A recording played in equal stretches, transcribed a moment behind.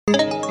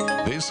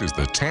This is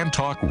the Tan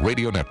Talk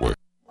Radio Network.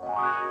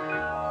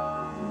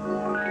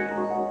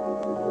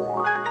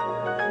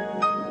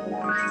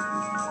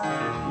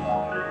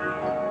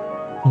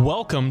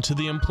 Welcome to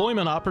the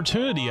Employment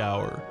Opportunity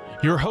Hour.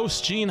 Your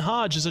host, Gene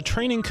Hodge, is a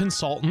training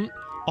consultant,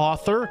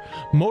 author,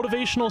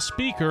 motivational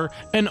speaker,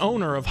 and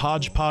owner of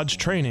Hodge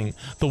Training,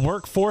 the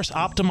workforce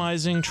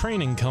optimizing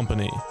training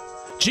company.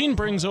 Gene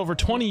brings over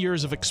 20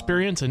 years of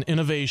experience and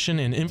innovation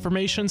in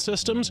information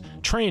systems,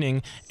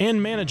 training,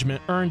 and management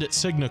earned at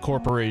Cigna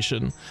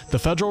Corporation, the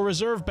Federal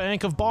Reserve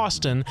Bank of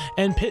Boston,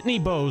 and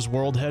Pitney Bowes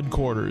World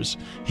Headquarters.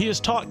 He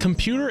has taught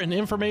computer and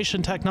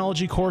information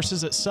technology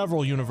courses at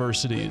several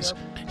universities.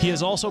 He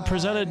has also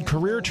presented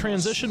career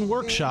transition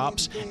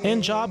workshops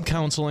and job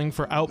counseling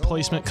for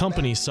outplacement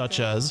companies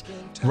such as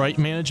Wright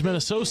Management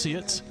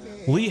Associates,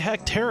 Lee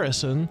Hecht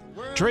Harrison,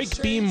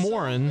 Drake Beam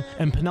Warren,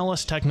 and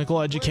Pinellas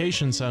Technical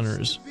Education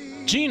Centers.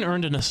 Gene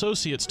earned an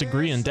associate's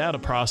degree in data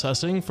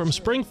processing from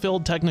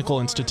Springfield Technical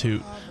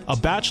Institute, a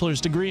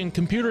bachelor's degree in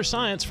computer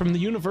science from the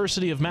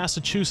University of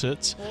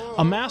Massachusetts,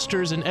 a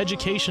master's in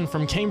education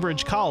from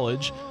Cambridge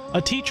College,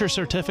 a teacher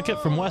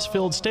certificate from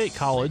Westfield State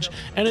College,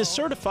 and is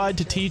certified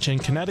to teach in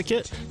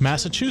Connecticut,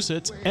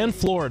 Massachusetts, and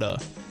Florida.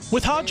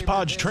 With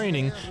Hodge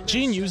Training,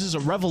 Gene uses a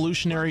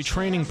revolutionary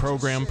training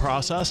program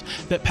process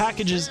that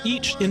packages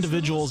each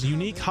individual's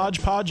unique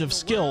hodgepodge of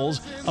skills,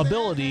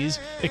 abilities,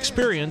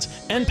 experience,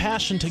 and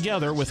passion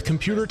together with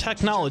computer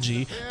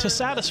technology to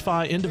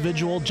satisfy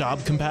individual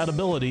job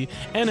compatibility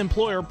and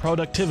employer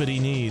productivity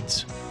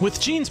needs. With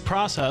Gene's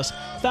process,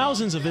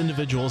 thousands of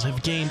individuals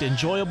have gained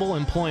enjoyable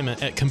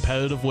employment at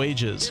competitive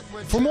wages.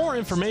 For more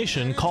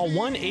information, call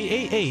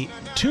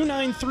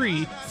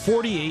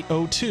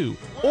 1-888-293-4802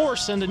 or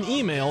send an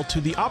email to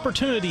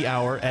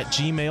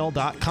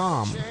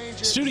theopportunityhour@gmail.com.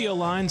 Studio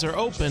lines are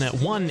open at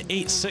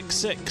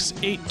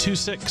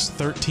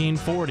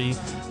 1-866-826-1340.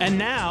 And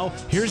now,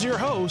 here's your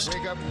host,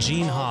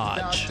 Gene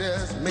Hodge.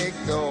 Good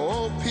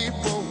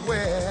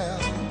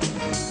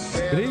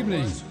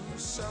evening.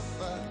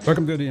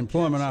 Welcome to the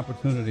Employment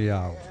Opportunity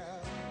Hour.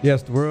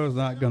 Yes, the world's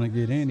not going to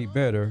get any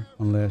better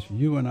unless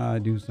you and I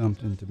do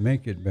something to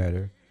make it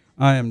better.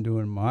 I am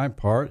doing my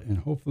part, and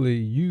hopefully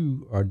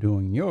you are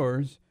doing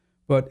yours.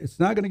 But it's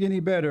not going to get any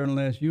better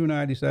unless you and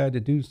I decide to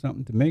do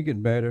something to make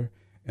it better.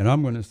 And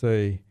I'm going to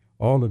say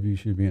all of you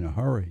should be in a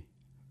hurry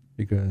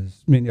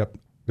because, the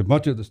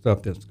much of the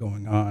stuff that's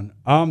going on,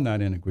 I'm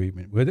not in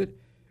agreement with it.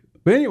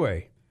 But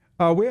anyway,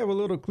 we have a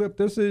little clip.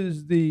 This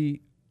is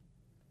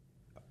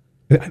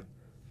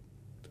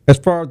as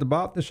far as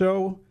about the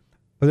show,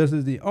 this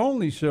is the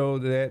only show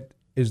that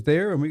is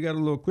there, and we got a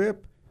little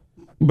clip.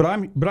 But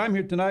I'm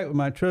here tonight with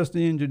my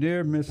trusty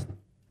engineer,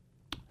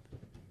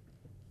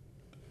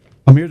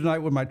 I'm here tonight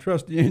with my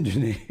trusty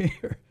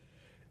engineer,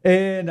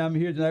 and I'm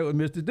here tonight with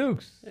Mr.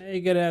 Dukes. Hey,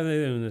 good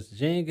afternoon, Mr.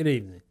 Shane. Good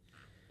evening.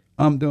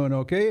 I'm doing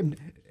okay.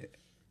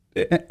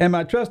 And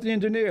my trusty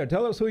engineer,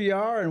 tell us who you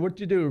are and what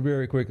you do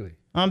very quickly.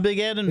 I'm Big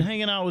Ed and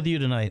hanging out with you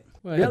tonight.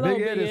 Well, Yeah, hello,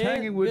 Big Ed is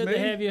hanging with good me. to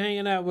have you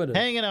hanging out with us.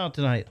 Hanging out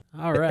tonight.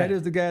 All right. That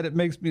is the guy that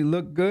makes me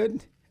look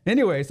good.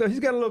 Anyway, so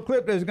he's got a little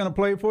clip that he's going to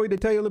play for you to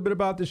tell you a little bit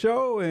about the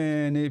show.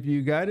 And if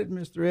you got it,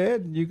 Mr.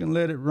 Ed, you can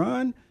let it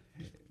run.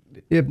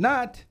 If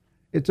not,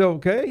 it's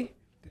okay.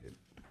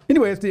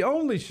 Anyway, it's the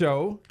only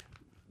show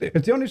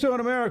in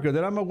America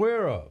that I'm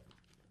aware of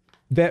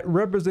that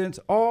represents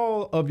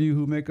all of you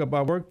who make up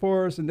our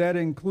workforce, and that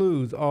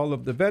includes all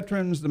of the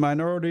veterans, the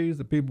minorities,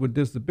 the people with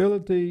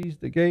disabilities,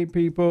 the gay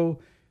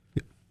people,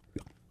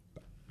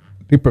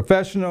 the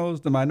professionals,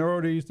 the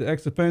minorities, the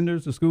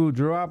ex-offenders, the school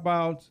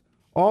dropouts,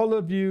 all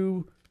of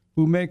you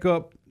who make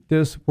up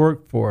this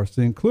workforce,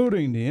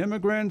 including the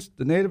immigrants,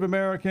 the Native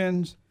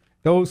Americans,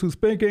 those who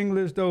speak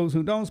English, those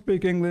who don't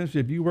speak English.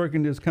 If you work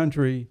in this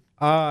country,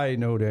 I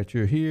know that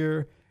you're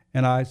here,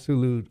 and I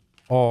salute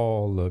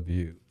all of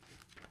you.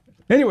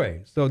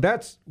 Anyway, so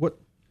that's what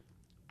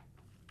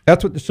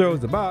the show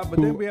is about, but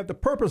then we have the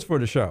purpose for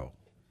the show.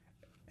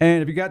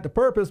 And if you got the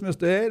purpose,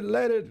 Mr. Ed,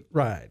 let it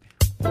ride.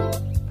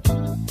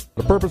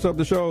 The purpose of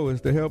the show is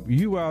to help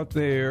you out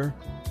there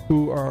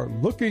who are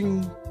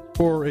looking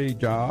for a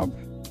job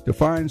to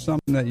find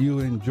something that you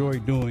enjoy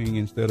doing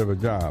instead of a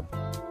job,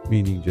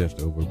 meaning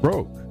just over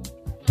broke.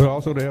 But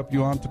also to help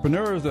you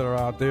entrepreneurs that are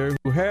out there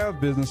who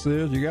have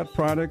businesses, you got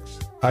products,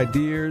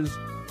 ideas.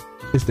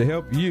 It's to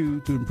help you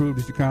to improve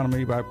this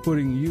economy by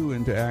putting you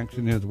into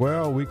action as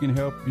well. We can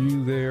help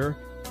you there.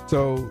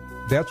 So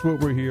that's what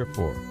we're here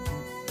for.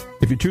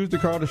 If you choose to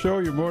call the show,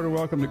 you're more than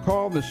welcome to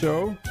call the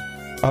show.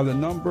 The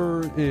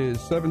number is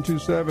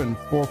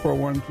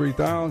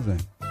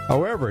 727-441-3000.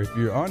 However, if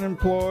you're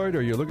unemployed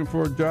or you're looking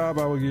for a job,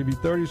 I will give you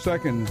 30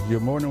 seconds.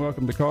 You're more than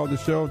welcome to call the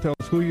show. Tell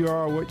us who you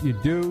are, what you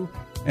do,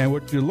 and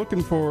what you're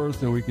looking for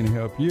so we can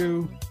help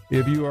you.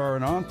 If you are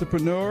an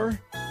entrepreneur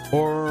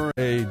or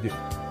a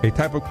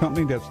type of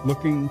company that's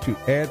looking to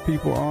add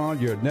people on,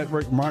 you're a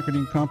network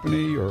marketing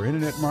company or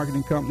internet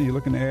marketing company, you're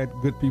looking to add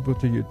good people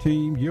to your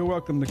team, you're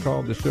welcome to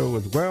call the show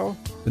as well.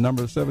 The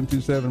number is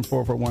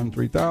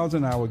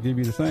 727-441-3000. I will give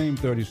you the same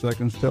 30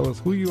 seconds. Tell us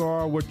who you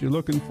are, what you're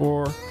looking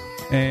for,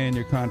 and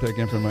your contact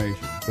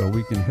information so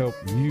we can help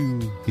you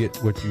get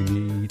what you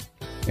need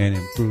and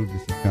improve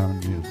this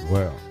economy as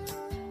well.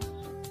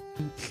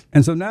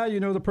 And so now you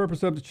know the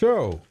purpose of the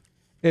show.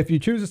 If you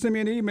choose to send me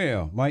an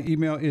email, my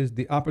email is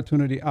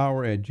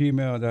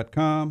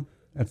theopportunityhour@gmail.com.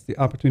 That's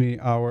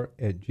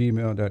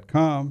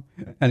theopportunityhour@gmail.com.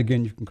 And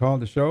again, you can call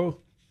the show.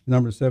 The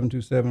number is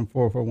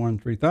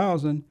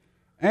 727-441-3000.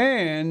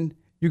 And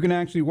you can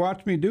actually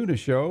watch me do the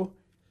show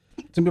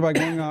simply by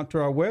going out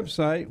to our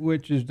website,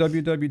 which is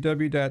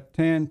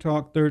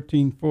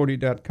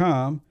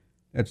www.tantalk1340.com.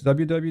 That's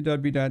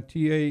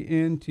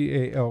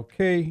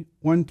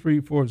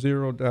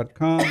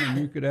www.tantalk1340.com. And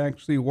you could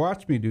actually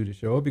watch me do the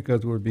show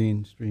because we're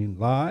being streamed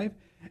live.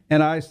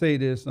 And I say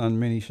this on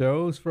many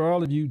shows. For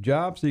all of you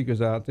job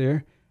seekers out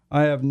there,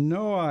 I have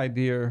no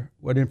idea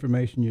what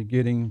information you're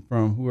getting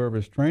from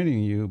whoever's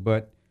training you,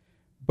 but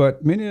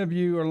many of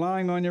you are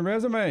lying on your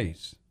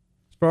resumes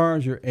as far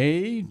as your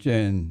age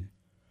and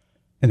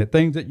the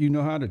things that you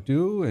know how to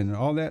do and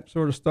all that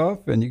sort of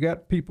stuff. And you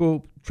got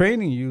people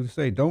training you to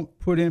say, don't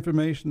put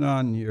information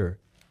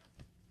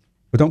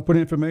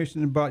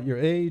about your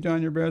age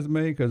on your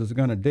resume because it's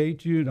going to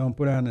date you. Don't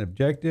put out an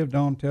objective.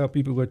 Don't tell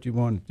people what you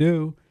want to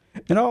do.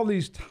 And all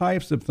these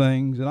types of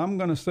things. And I'm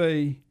going to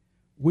say,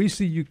 we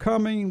see you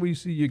coming. We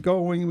see you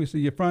going. We see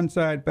your front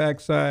side, back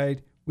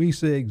side. We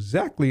see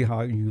exactly how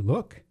you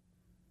look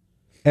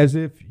as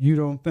if you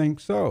don't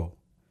think so.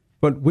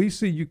 But we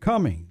see you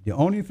coming. The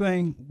only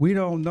thing we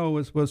don't know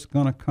is what's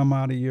going to come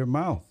out of your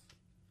mouth.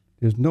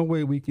 There's no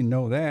way we can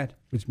know that,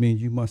 which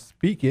means you must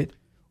speak it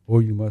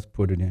or you must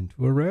put it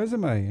into a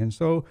resume. And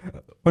so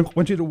I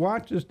want you to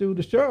watch us do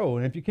the show.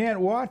 And if you can't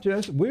watch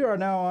us, we are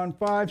now on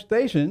 5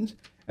 stations.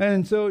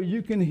 And so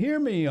you can hear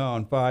me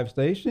on 5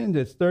 stations.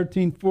 It's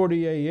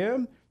 1340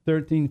 a.m.,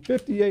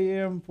 1350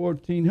 a.m.,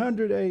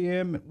 1400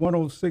 a.m.,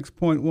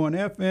 106.1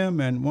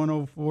 FM, and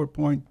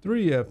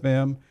 104.3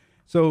 FM.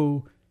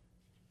 So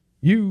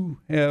you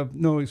have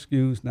no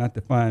excuse not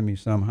to find me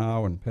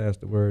somehow and pass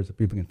the word so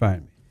people can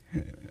find me.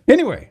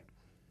 Anyway,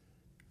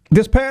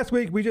 this past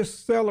week we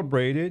just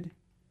celebrated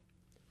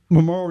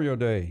Memorial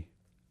Day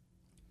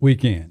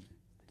weekend.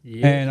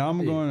 Yes, and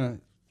I'm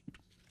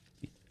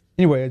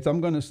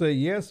going to say,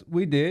 yes,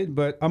 we did,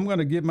 but I'm going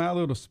to give my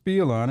little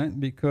spiel on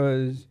it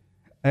because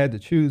I had to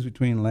choose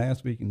between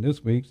last week and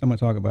this week, so I'm going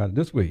to talk about it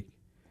this week.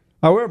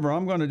 However,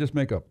 I'm going to just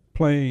make a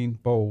plain,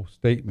 bold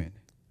statement.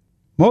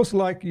 Most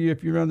likely,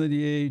 if you're under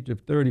the age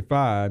of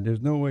 35, there's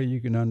no way you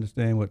can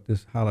understand what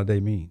this holiday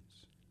means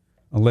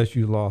unless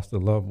you lost a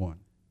loved one.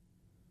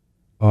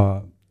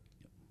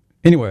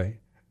 Anyway,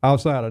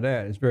 outside of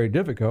that, it's very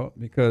difficult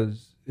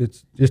because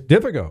it's just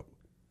difficult.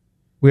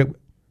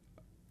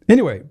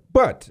 Anyway,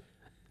 but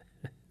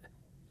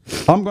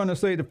I'm going to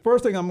say, the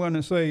first thing I'm going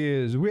to say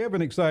is we have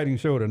an exciting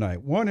show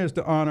tonight. One is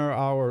to honor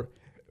our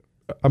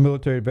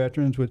military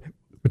veterans, which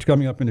is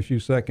coming up in a few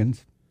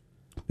seconds.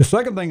 The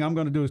second thing I'm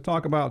going to do is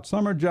talk about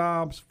summer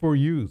jobs for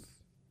youth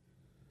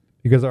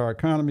because our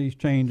economy is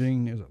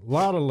changing. There's a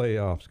lot of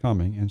layoffs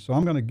coming, and so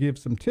I'm going to give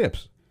some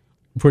tips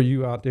for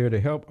you out there to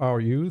help our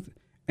youth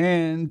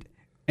and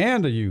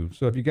the youth.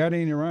 So if you got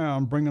any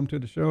around, bring them to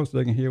the show so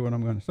they can hear what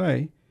I'm going to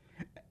say.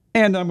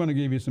 And I'm going to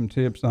give you some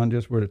tips on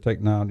just where the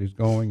technology is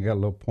going. Got a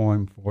little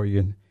poem for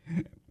you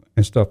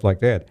and stuff like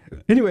that.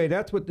 Anyway,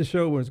 that's what the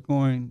show is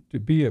going to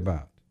be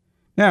about.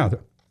 Now,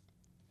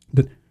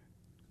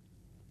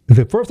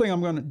 the first thing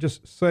I'm going to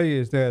just say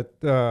is that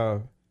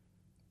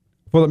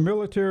for the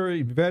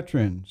military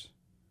veterans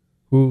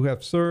who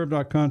have served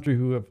our country,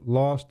 who have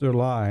lost their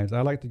lives,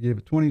 I'd like to give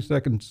a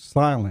 20-second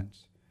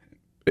silence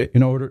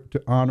in order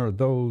to honor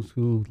those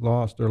who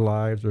lost their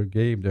lives or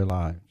gave their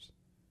lives.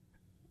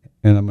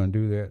 And I'm going to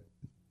do that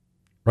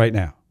right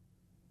now.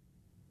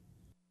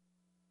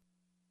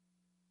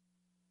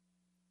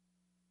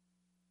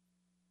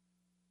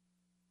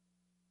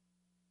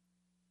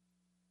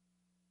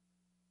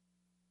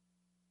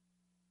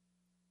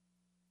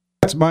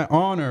 It's my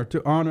honor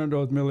to honor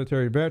those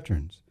military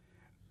veterans.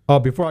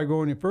 Before I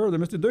go any further,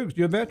 Mr. Dukes,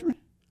 you a veteran?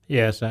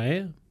 Yes, I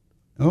am.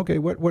 Okay,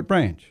 what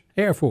branch?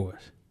 Air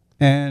Force.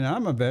 And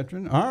I'm a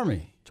veteran,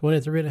 Army.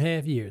 23 and a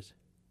half years.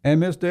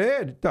 And Mr.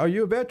 Ed, are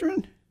you a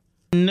veteran?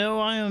 No,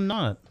 I am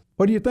not.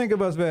 What do you think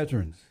of us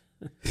veterans?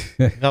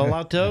 Got a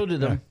lot to owe to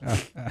them.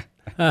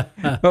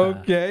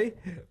 Okay.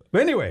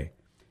 But anyway,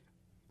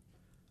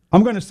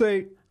 I'm going to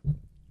say,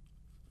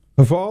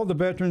 for all the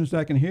veterans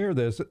that can hear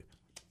this,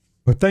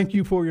 but thank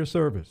you for your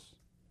service.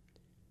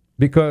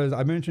 Because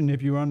I mentioned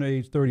if you're under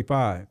age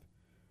 35,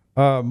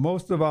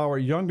 most of our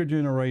younger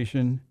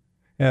generation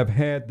have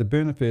had the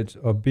benefits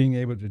of being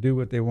able to do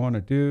what they want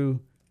to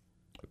do,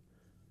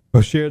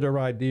 or share their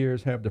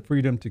ideas, have the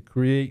freedom to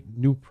create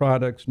new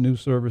products, new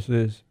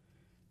services,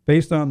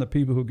 based on the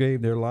people who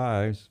gave their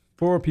lives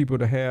for people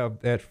to have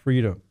that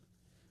freedom.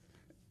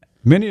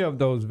 Many of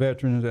those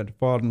veterans that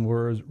fought in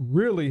wars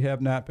really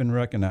have not been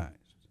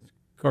recognized.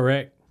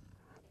 Correct.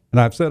 And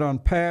I've said on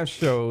past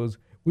shows,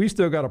 we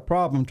still got a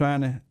problem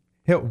trying to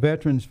help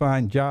veterans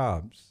find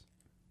jobs.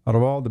 Out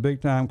of all the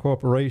big-time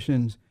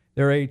corporations,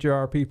 their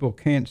HR people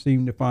can't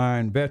seem to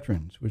find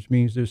veterans, which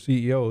means their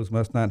CEOs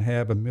must not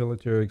have a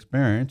military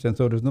experience. And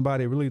so there's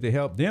nobody really to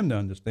help them to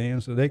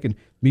understand so they can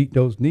meet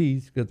those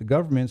needs because the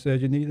government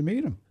says you need to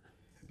meet them.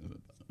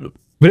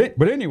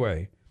 But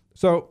anyway,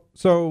 so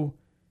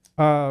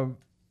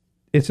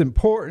it's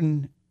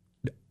important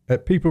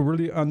that people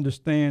really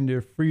understand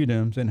their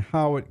freedoms and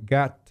how it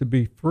got to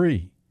be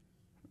free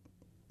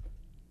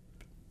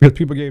because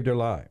people gave their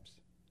lives.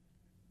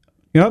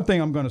 The other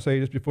thing I'm going to say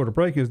just before the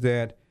break is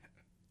that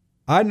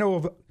I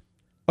know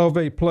of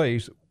a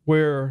place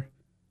where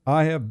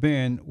I have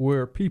been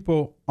where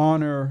people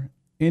honor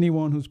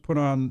anyone who's put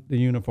on the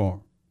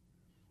uniform.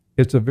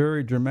 It's a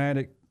very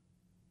dramatic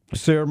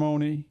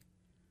ceremony.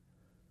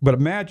 But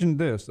imagine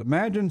this.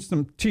 Imagine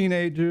some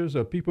teenagers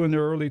or people in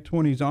their early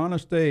 20s on a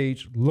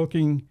stage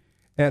looking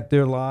at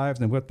their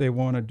lives and what they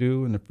want to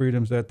do and the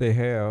freedoms that they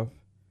have.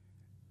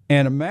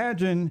 And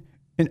imagine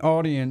an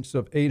audience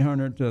of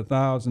 800 to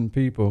 1,000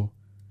 people,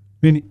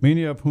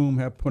 many of whom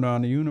have put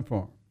on a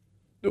uniform.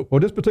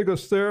 Well, this particular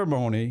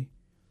ceremony,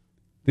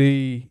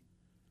 the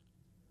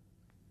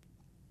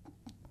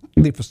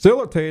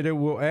facilitator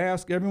will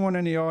ask everyone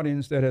in the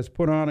audience that has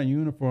put on a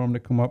uniform to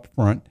come up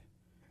front,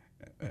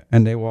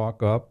 and they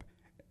walk up.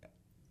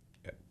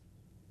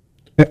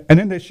 And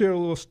then they share a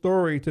little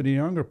story to the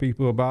younger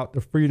people about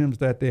the freedoms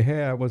that they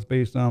have was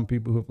based on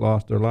people who've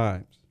lost their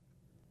lives.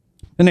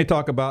 Then they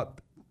talk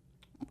about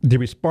the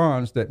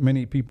response that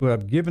many people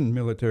have given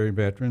military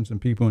veterans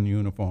and people in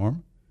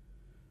uniform,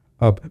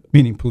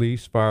 meaning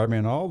police,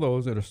 firemen, all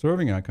those that are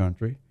serving our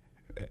country,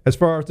 as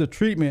far as the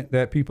treatment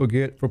that people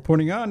get for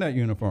putting on that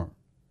uniform.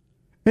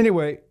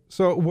 Anyway,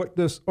 so what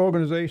this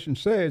organization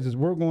says is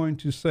we're going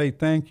to say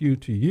thank you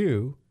to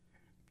you.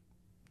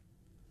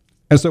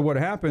 And so what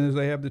happened is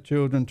they have the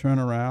children turn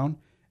around,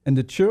 and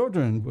the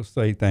children will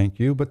say thank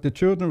you, but the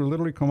children will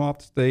literally come off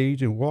the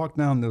stage and walk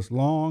down this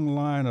long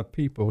line of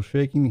people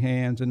shaking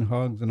hands and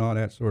hugs and all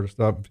that sort of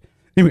stuff.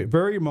 Anyway,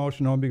 very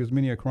emotional because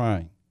many are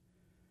crying.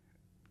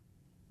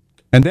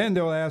 And then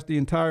they'll ask the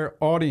entire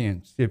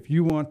audience, if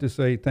you want to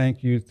say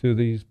thank you to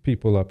these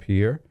people up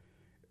here,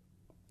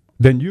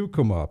 then you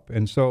come up.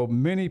 And so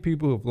many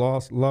people who've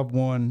lost loved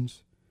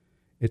ones,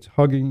 it's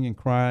hugging and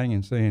crying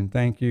and saying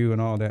thank you and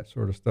all that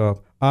sort of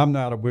stuff. I'm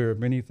not aware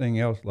of anything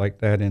else like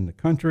that in the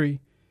country.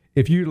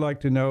 If you'd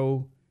like to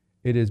know,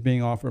 it is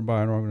being offered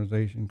by an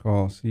organization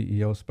called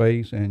CEO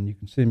Space, and you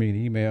can send me an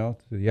email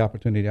to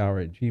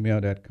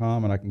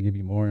theopportunityhour@gmail.com, and I can give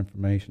you more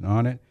information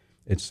on it.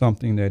 It's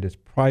something that is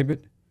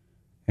private.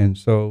 And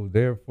so,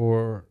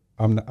 therefore,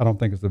 I don't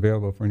think it's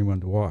available for anyone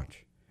to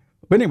watch.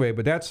 But anyway,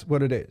 that's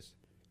what it is.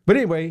 But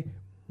anyway,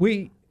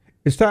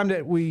 it's time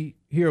that we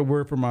hear a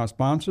word from our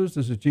sponsors.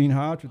 This is Gene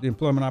Hodge with the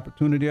Employment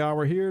Opportunity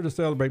Hour here to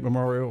celebrate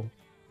Memorial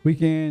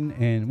Weekend,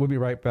 and we'll be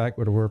right back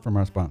with a word from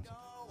our sponsors.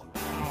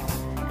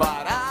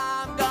 But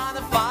I'm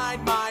gonna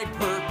find my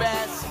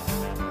purpose.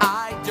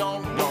 I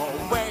don't know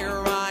where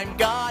I'm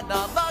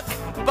gonna look,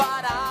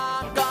 but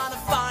I'm gonna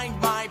find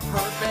my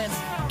purpose.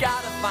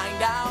 Gotta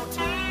find out,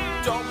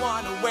 don't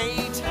wanna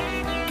wait.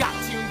 Got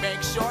to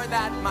make sure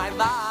that my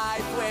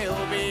life will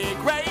be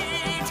great.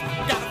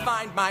 Gotta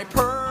find my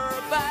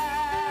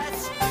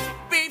purpose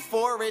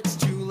before it's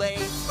too late.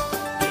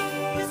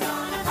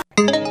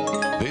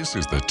 This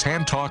is the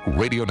Tan Talk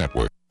Radio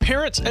Network.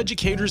 Parents,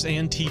 educators,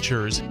 and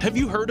teachers, have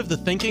you heard of the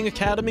Thinking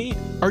Academy?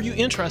 Are you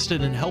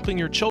interested in helping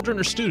your children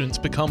or students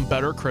become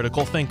better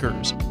critical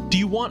thinkers? Do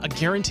you want a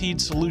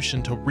guaranteed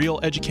solution to real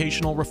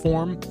educational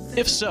reform?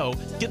 If so,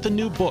 get the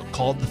new book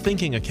called The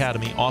Thinking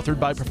Academy, authored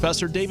by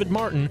Professor David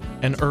Martin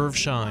and Irv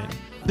Schein.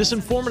 This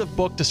informative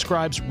book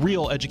describes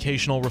real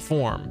educational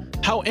reform,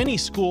 how any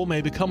school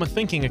may become a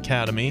thinking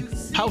academy,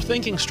 how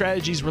thinking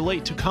strategies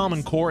relate to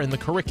Common Core in the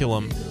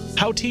curriculum,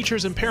 how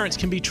teachers and parents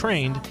can be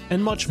trained,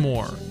 and much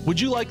more.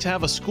 Would you like to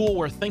have a school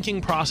where thinking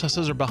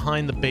processes are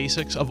behind the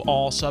basics of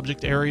all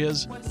subject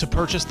areas? To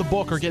purchase the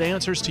book or get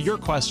answers to your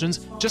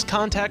questions, just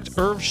contact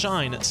Irv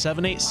Schein at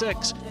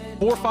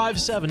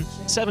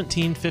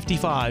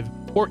 786-457-1755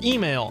 or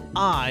email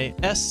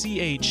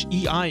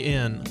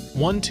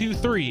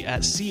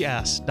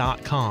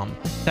ISCHEIN123@cs.com.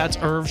 That's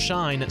Irv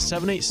Schein at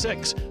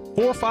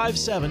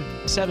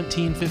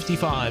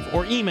 786-457-1755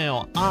 or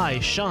email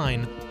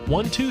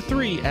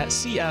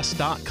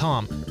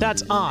ISCHEIN123@cs.com.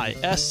 That's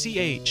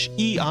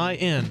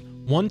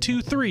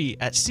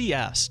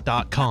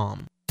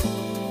ISCHEIN123@cs.com.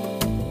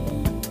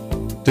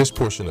 This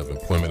portion of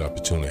Employment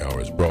Opportunity Hour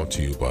is brought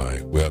to you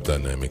by Web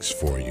Dynamics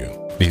For You.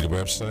 Need a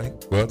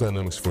website? Web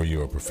Dynamics For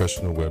You are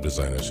professional web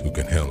designers who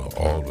can handle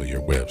all of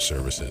your web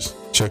services.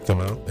 Check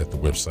them out at the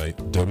website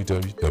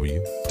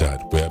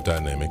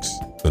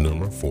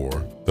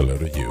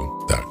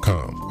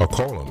www.webdynamics4u.com or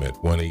call them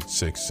at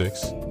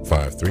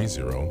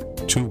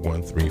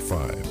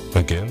 1-866-530-2135.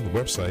 Again, the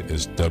website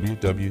is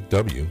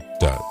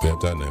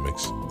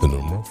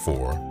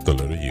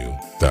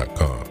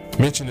www.webdynamics4u.com.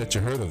 Mention that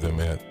you heard of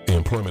them at the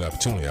Employment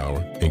Opportunity Hour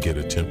and get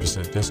a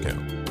 10%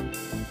 discount.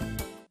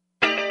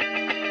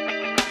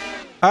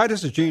 Hi,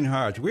 this is Gene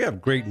Hodge. We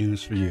have great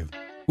news for you.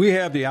 We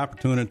have the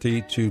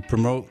opportunity to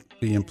promote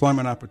the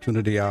Employment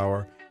Opportunity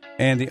Hour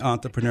and the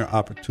Entrepreneur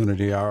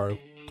Opportunity Hour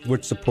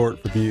with support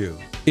from you.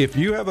 If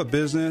you have a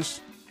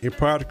business, a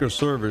product or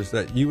service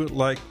that you would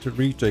like to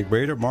reach a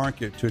greater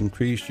market to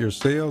increase your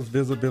sales,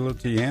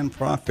 visibility, and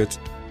profits,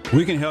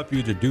 we can help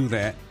you to do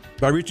that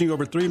by reaching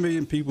over 3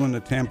 million people in the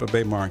Tampa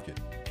Bay market.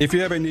 If you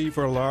have a need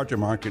for a larger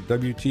market,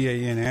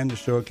 WTAN and the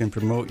show can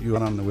promote you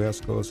on the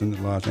West Coast and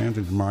the Los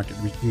Angeles market,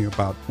 reaching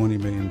about 20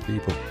 million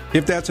people.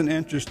 If that's an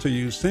interest to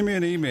you, send me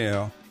an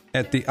email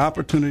at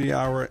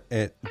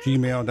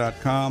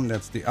theopportunityhour@gmail.com.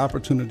 That's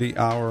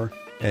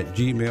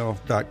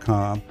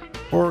theopportunityhour@gmail.com.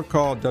 Or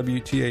call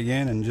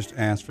WTAN and just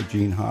ask for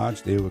Gene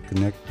Hodge. They will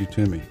connect you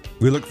to me.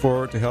 We look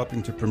forward to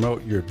helping to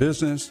promote your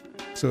business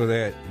so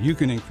that you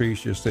can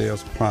increase your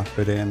sales,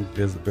 profit, and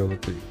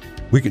visibility.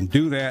 We can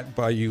do that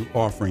by you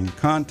offering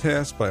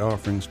contests, by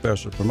offering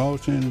special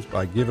promotions,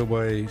 by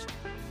giveaways.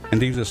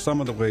 And these are some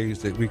of the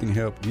ways that we can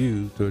help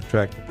you to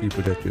attract the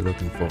people that you're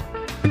looking for.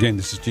 Again,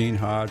 this is Gene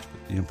Hodge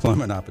with the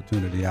Employment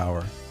Opportunity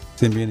Hour.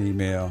 Send me an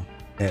email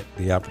at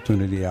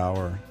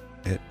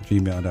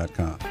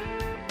theopportunityhour@gmail.com.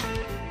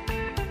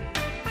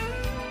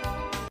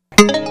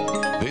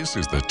 This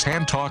is the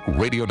Tan Talk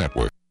Radio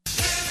Network.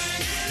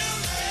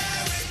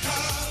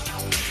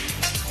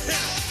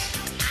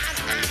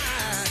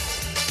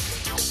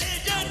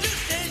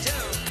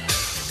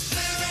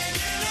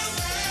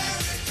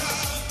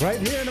 Right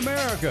here in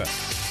America,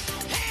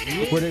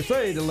 where they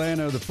say the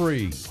land of the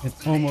free and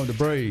home of the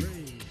brave.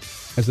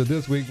 And so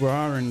this week we're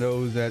honoring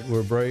those that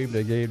were brave,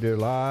 that gave their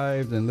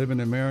lives and live in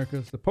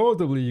America.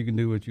 Supposedly you can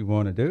do what you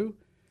want to do.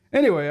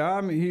 Anyway,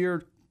 I'm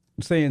here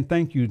saying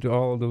thank you to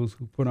all of those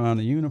who put on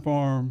the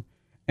uniform,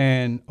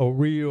 and a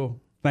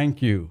real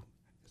thank you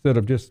instead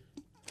of just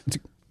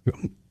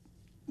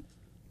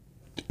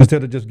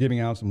giving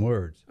out some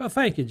words. Well,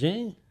 thank you,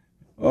 Gene.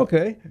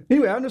 Okay.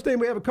 Anyway, I understand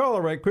we have a caller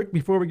right quick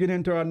before we get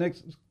into our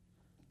next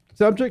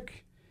subject.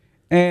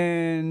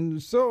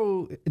 And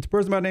so it's a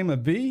person by the name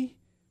of V.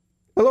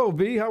 Hello,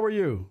 V. How are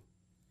you?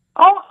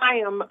 Oh, I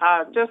am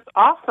just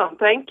awesome.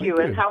 Thank you.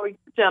 Thank And you. how are you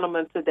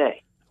gentlemen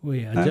today?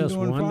 We are I'm just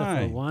doing wonderful,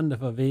 fine.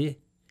 wonderful, V.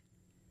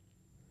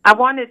 I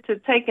wanted to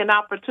take an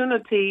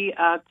opportunity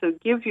to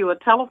give you a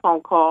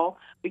telephone call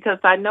because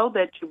I know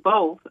that you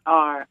both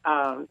are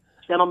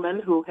gentlemen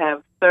who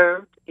have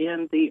served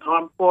in the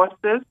armed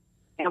forces,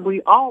 and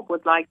we all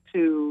would like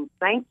to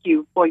thank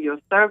you for your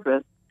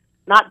service,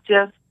 not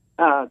just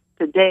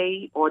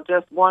today or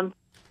just one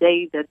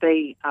day that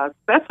they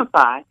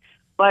specify,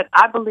 but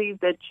I believe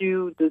that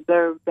you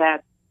deserve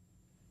that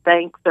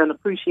thanks and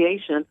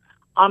appreciation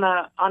on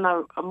a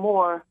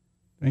more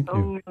Thank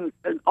you.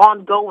 an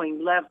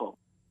ongoing level.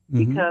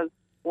 Mhm. Because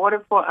in order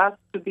for us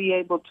to be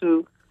able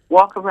to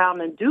walk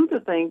around and do the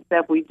things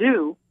that we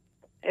do,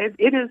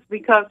 it is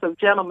because of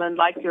gentlemen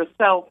like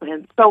yourself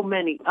and so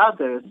many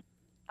others,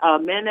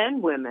 men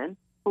and women,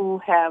 who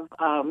have,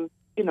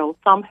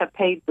 some have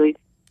paid the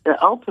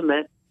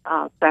ultimate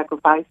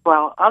sacrifice,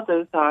 while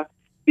others are,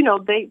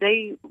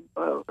 they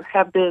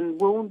have been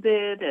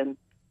wounded, and,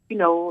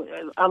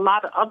 a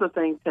lot of other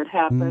things that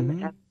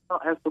happened, as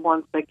well as the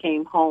ones that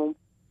came home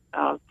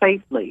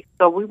safely.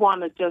 So we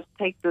want to just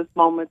take this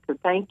moment to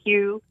thank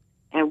you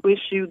and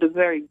wish you the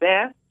very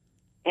best,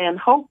 and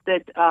hope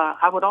that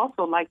I would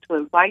also like to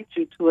invite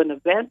you to an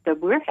event that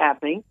we're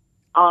having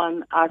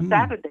on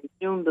Saturday,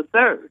 June the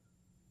 3rd.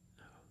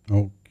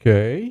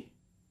 Okay.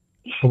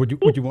 Or would you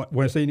want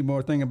to say any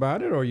more thing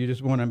about it, or you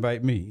just want to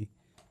invite me?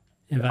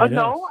 Invite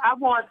No, us.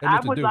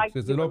 I would like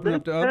Does it open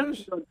up to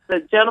others?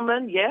 The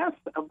gentlemen, yes,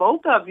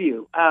 both of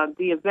you.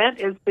 The event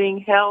is being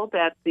held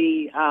at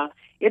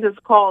it is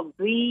called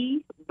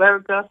The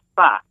Burger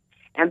Spot.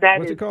 And that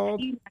What's is it called?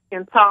 T like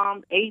in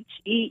Tom,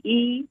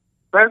 H-E-E,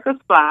 Burger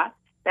Spot.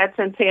 That's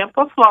in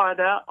Tampa,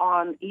 Florida,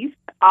 on East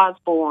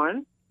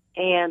Osborne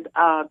and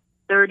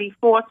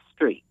 34th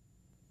Street.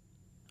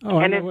 Oh,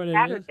 I And know it's what it is.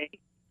 Saturday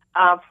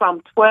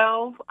from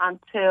 12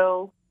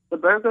 until the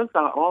burgers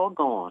are all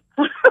gone.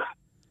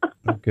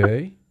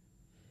 Okay.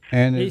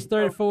 And East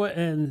 34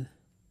 and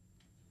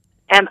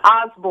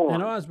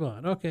Osborne.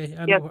 Osborne. Okay.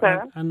 I Yes, know,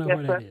 sir. I know Yes,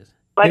 what sir. it is.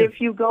 But Yeah. if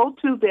you go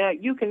to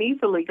you can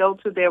easily go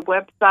to their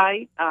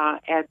website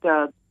at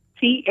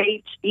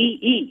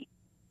THEE,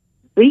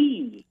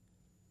 The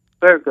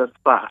Burger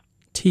Spot.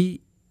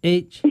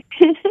 T-H.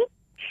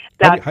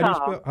 how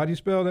 .com. do you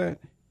spell that?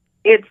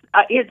 It's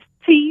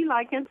T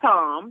like in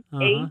Tom,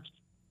 Uh-huh.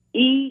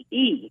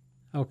 H-E-E,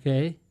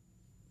 Okay.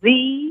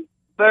 The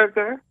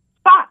Burger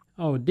Spot.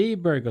 Oh, the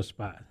Burger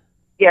Spot.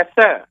 Yes,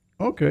 sir.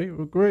 Okay.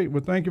 Well, great.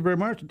 Well, thank you very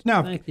much.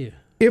 Now, Thank you.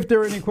 if there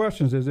are any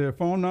questions, is there a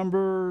phone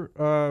number?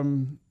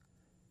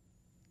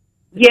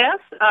 Yes,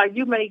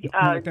 you may.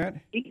 Like that?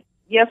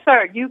 Yes,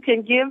 sir. You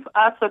can give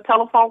us a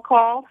telephone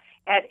call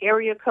at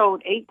area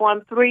code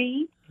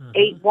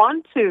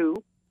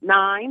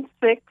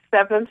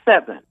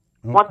 813-812-9677.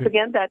 Once Okay.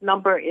 again, that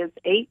number is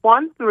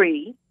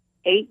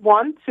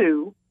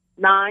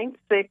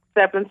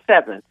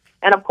 813-812-9677.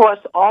 And, of course,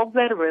 all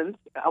veterans,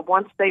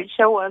 once they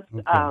show us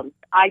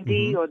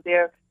ID or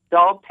their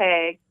dog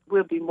tag,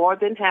 we'll be more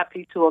than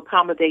happy to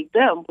accommodate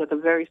them with a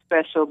very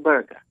special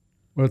burger.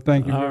 Well,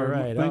 thank you. All very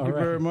right, Thank all you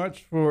very right.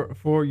 much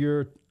for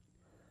your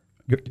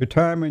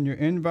time and your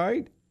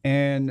invite.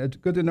 And it's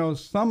good to know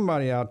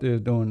somebody out there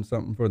is doing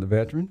something for the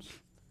veterans.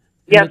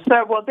 Yes,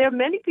 sir. Well, there are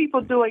many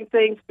people doing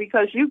things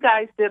because you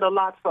guys did a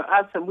lot for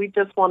us, and we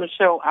just want to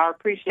show our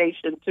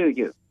appreciation to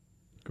you.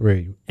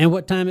 Great. And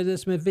what time is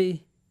this, Miss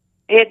V?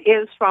 It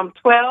is from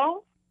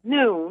 12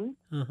 noon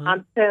Uh-huh.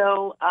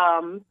 until,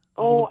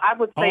 I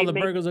would say All the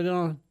maybe, burgers are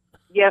gone.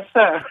 yes,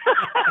 sir.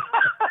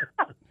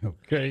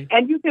 Okay.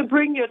 And you can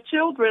bring your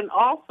children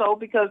also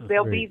because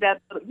there'll be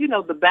that,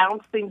 the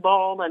bouncing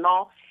ball and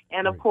all.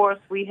 And of course,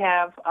 we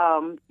have,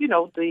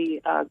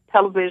 the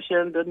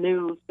television, the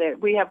news. That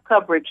we have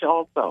coverage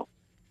also.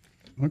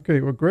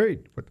 Okay. Well,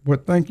 great. Well,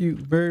 thank you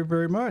very,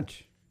 very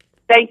much.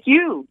 Thank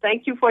you.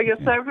 Thank you for your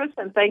service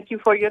and thank you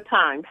for your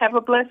time. Have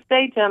a blessed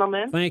day,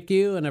 gentlemen. Thank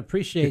you, and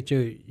appreciate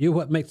you. You're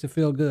what makes it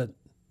feel good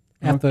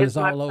after It's it's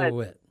my all over pleasure.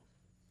 with.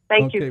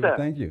 Thank Okay. you, Well, sir.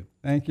 thank you.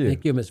 Thank you.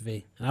 Thank you, Miss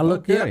V. I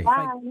look Okay. up.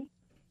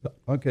 Bye.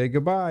 Okay.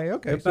 Goodbye.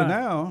 Okay. So Goodbye.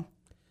 now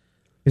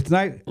it's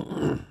nice.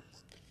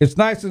 It's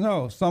nice to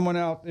know someone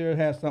out there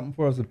has something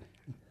for us,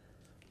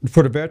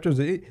 for the veterans.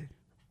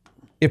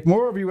 If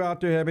more of you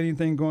out there have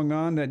anything going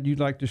on that you'd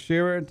like to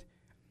share it,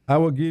 I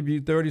will give you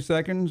 30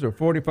 seconds or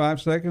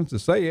 45 seconds to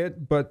say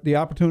it, but the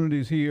opportunity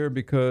is here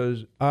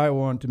because I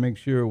want to make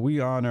sure we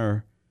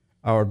honor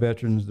our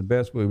veterans the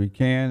best way we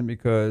can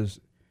because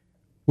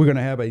we're going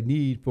to have a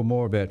need for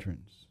more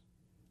veterans,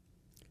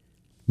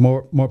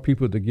 more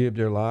people to give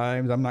their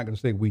lives. I'm not going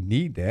to say we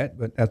need that,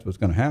 but that's what's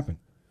going to happen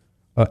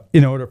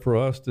in order for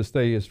us to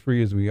stay as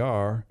free as we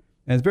are.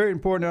 And it's very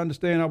important to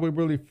understand, are we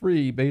really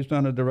free based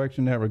on the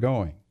direction that we're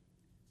going?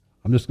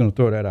 I'm just going to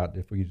throw that out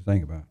there for you to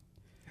think about.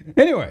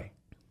 Anyway,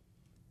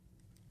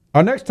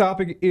 our next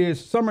topic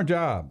is summer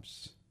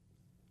jobs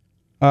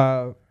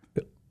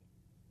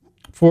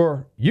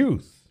for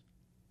youth.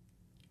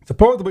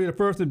 Supposedly the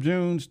 1st of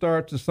June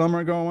starts the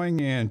summer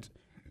going and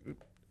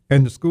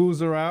the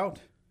schools are out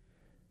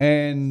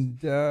and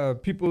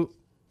people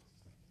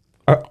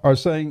are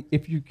saying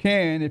if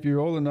you're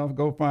old enough,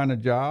 go find a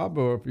job,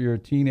 or if you're a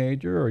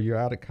teenager or you're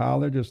out of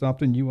college or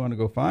something, you want to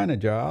go find a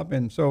job.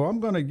 And so I'm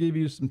going to give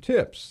you some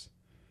tips.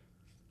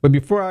 But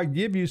before I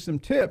give you some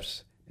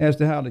tips as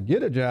to how to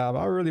get a job,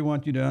 I really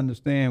want you to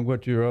understand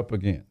what you're up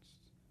against.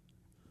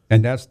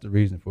 And that's the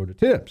reason for the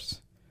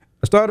tips.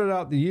 I started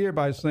out the year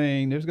by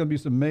saying there's going to be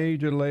some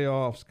major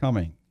layoffs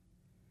coming.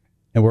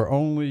 And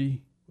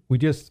we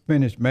just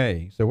finished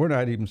May, so we're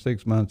not even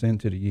 6 months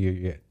into the year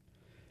yet.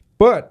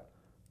 But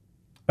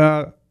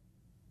I'm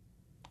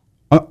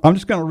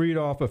just going to read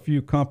off a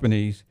few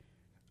companies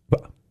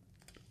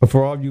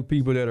for all you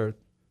people that are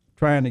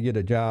trying to get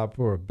a job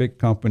for a big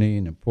company,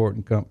 an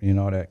important company, and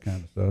all that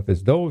kind of stuff.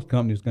 It's those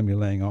companies going to be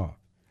laying off.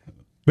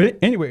 But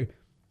anyway,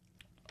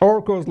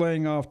 Oracle's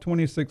laying off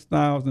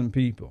 26,000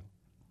 people.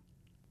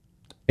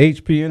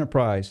 HP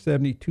Enterprise,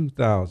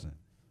 72,000.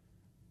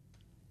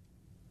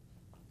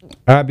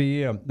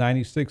 IBM,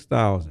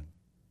 96,000.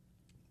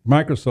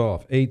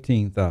 Microsoft,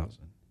 18,000.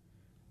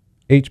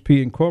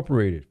 HP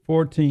Incorporated,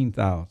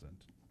 14,000.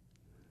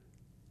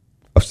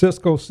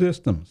 Cisco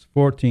Systems,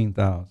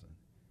 14,000.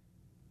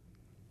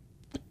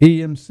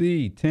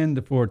 EMC, 10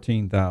 to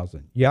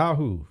 14,000.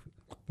 Yahoo,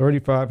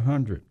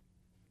 3,500.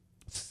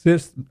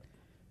 Sysmec,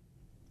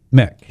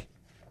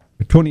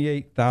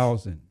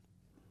 28,000.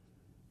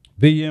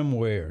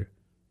 VMware,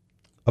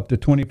 up to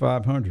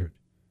 2,500.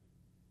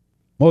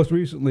 Most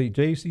recently,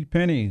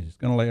 JCPenney is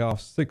going to lay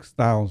off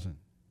 6,000.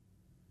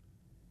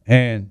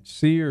 And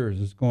Sears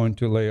is going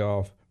to lay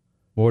off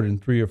more than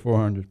 300 or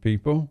 400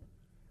 people.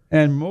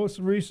 And most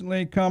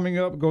recently, coming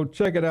up, go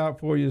check it out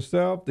for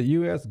yourself, the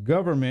U.S.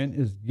 government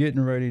is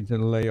getting ready to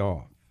lay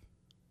off.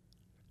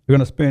 We're going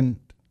to spend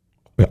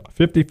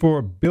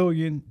 $54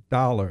 billion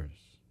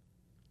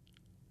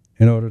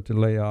in order to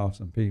lay off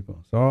some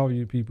people. So all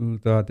you people who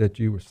thought that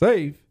you were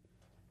safe,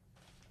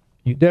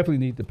 you definitely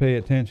need to pay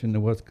attention to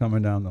what's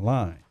coming down the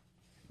line.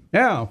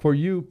 Now, for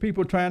you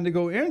people trying to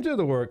go into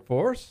the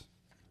workforce,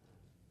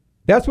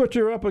 that's what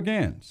you're up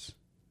against,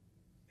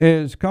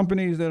 is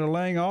companies that are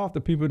laying off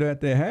the people that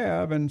they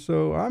have. And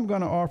so I'm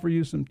going to offer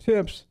you some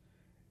tips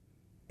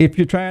if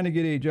you're trying to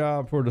get a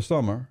job for the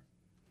summer.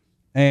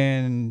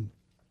 And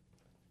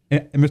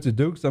Mr.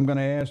 Dukes, I'm going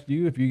to ask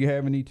you if you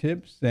have any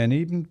tips, and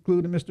even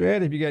including Mr.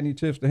 Ed, if you got any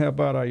tips to help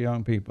out our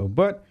young people.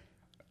 But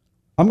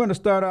I'm going to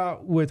start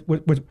out with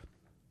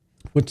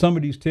some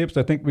of these tips.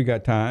 I think we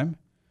got time.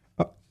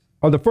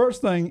 The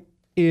first thing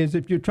is,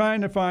 if you're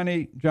trying to find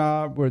a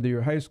job, whether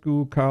you're high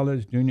school,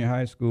 college, junior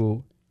high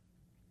school,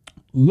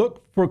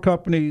 look for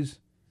companies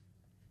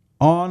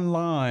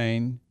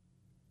online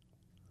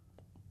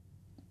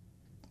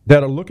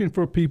that are looking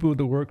for people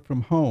to work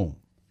from home.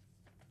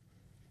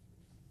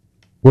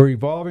 We're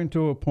evolving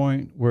to a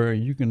point where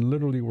you can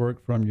literally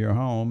work from your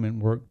home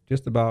and work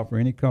just about for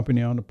any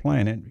company on the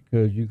planet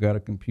because you got a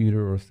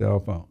computer or a cell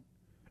phone.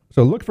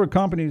 So look for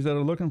companies that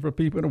are looking for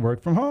people to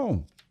work from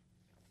home.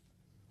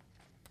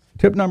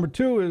 Tip number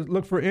 2 is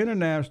look for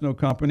international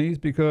companies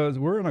because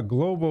we're in a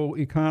global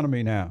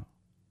economy now.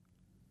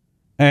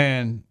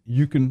 And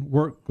you can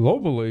work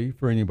globally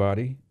for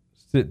anybody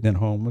sitting at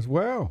home as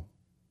well.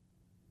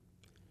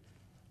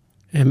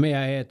 And may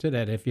I add to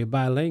that, if you're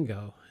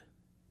bilingual,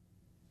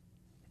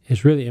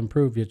 it's really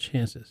improved your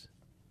chances.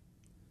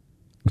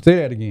 Say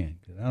that again.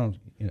 'Cause I don't,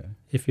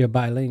 If you're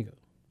bilingual,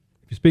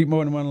 if you speak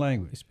more than one you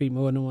language, speak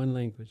more than one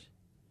language.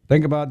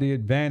 think about the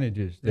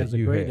advantages that That's a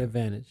you great have.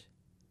 advantage.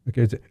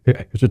 Okay,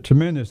 it's a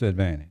tremendous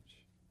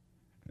advantage.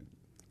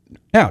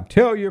 Now,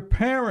 tell your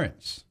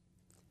parents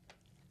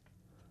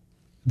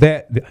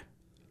that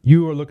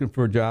you are looking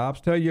for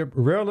jobs. Tell your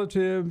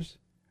relatives,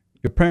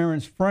 your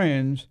parents'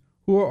 friends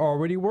who are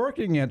already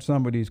working at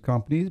some of these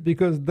companies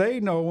because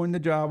they know when the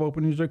job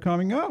openings are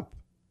coming up.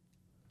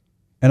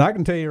 And I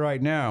can tell you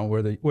right now,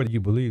 whether you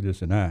believe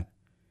this or not,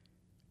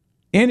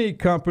 any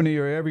company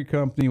or every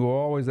company will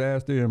always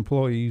ask their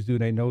employees, do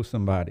they know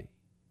somebody?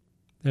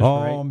 That's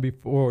Long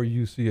before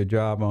you see a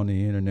job on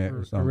the internet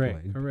or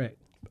someplace. Correct.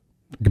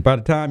 By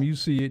the time you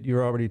see it,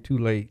 you're already too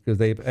late because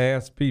they've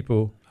asked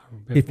people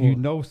if you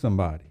know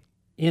somebody.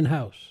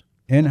 In-house.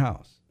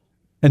 In-house.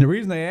 And the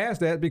reason they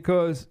ask that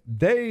because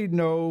they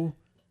know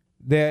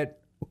that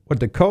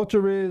what the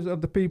culture is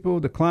of the people,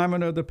 the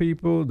climate of the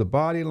people, the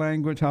body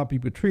language, how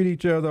people treat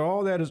each other,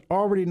 all that is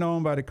already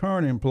known by the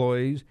current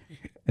employees.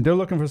 And they're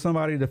looking for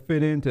somebody to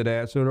fit into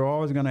that. So they're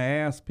always going to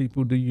ask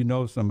people, do you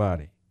know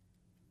somebody?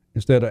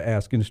 Instead of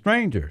asking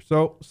strangers.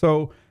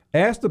 So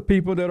ask the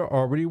people that are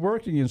already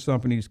working in some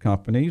of these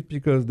companies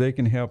because they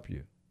can help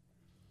you.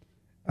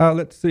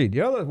 Let's see.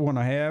 The other one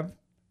I have,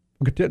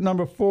 tip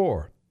number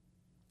 4.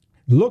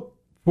 Look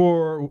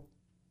for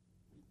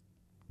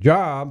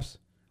jobs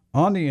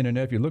on the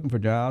internet if you're looking for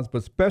jobs,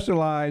 but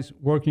specialize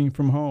working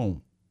from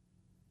home.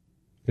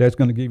 That's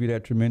going to give you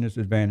that tremendous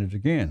advantage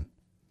again.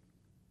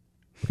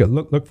 Okay,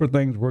 look for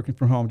things working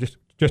from home. Just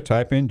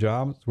type in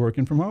jobs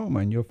working from home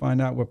and you'll find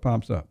out what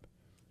pops up.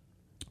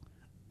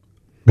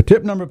 But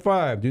tip number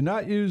 5, do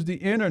not use the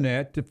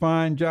internet to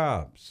find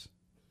jobs.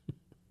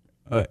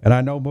 And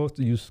I know most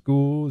of you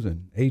schools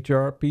and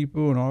HR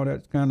people and all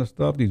that kind of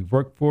stuff, these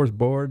workforce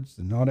boards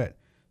and all that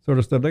sort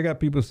of stuff, they got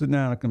people sitting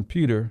down on a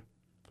computer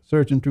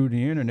searching through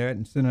the internet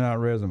and sending out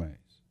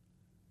resumes.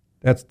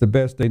 That's the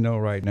best they know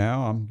right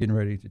now. I'm getting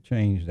ready to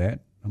change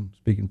that. I'm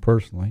speaking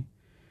personally.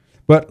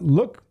 But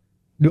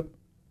do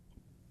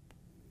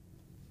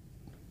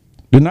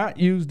not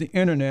use the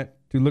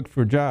internet to look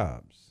for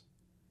jobs.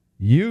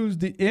 Use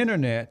the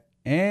internet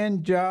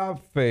and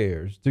job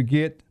fairs to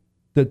get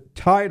the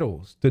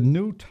titles, the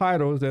new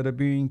titles that are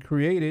being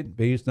created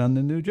based on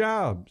the new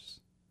jobs.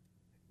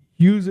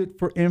 Use it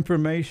for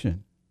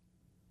information.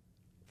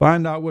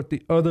 Find out what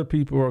the other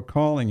people are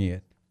calling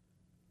it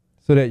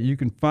so that you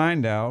can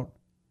find out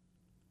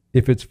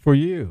if it's for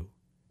you.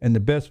 And the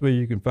best way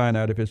you can find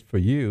out if it's for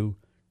you,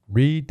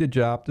 read the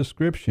job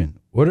description.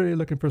 What are they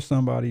looking for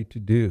somebody to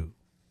do?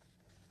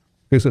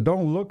 Okay, so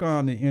don't look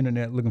on the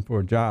internet looking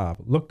for a job.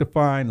 Look to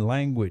find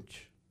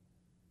language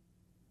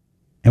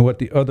and what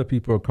the other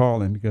people are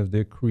calling because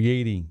they're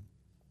creating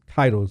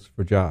titles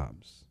for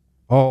jobs.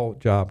 All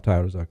job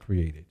titles are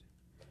created.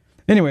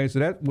 Anyway, so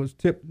that was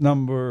tip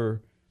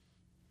number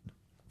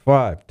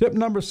 5. Tip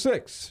number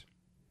 6.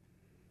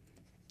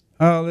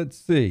 Let's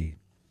see.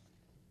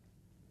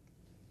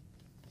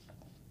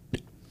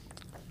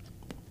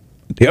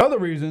 The other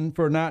reason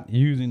for not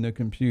using the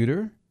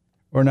computer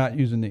or not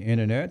using the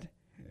internet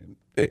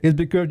is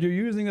because you're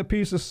using a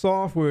piece of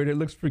software that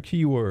looks for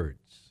keywords.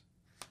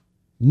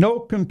 No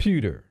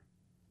computer,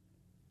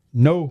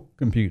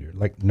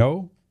 like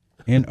no,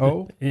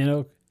 N-O,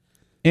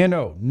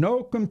 N-O.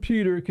 No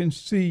computer can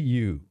see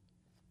you.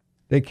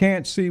 They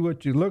can't see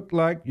what you look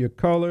like, your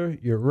color,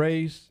 your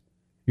race,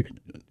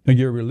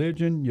 your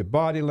religion, your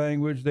body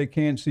language. They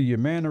can't see your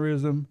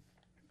mannerism.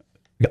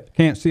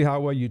 Can't see how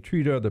well you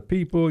treat other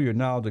people, your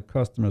knowledge of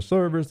customer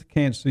service. They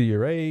can't see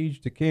your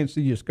age. They can't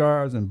see your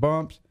scars and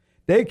bumps.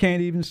 They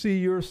can't even see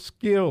your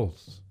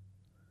skills.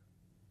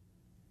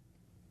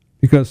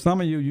 Because some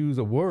of you use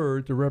a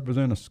word to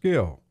represent a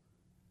skill.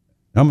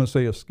 I'm going to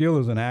say a skill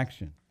is an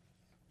action.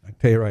 I can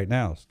tell you right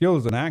now, skill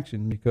is an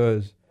action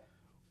because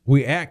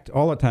we act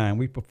all the time.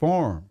 We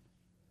perform.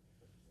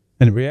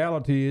 And the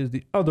reality is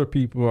the other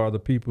people are the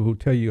people who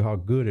tell you how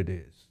good it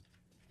is.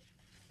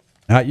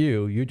 Not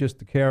you. You're just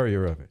the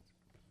carrier of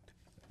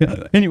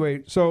it.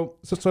 Anyway, so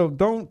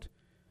don't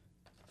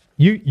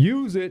you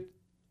use it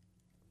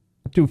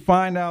to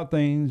find out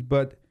things,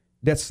 but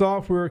that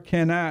software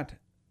cannot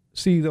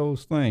see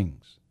those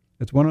things.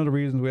 It's one of the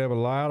reasons we have a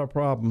lot of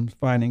problems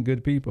finding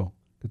good people.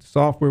 The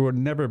software will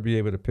never be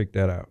able to pick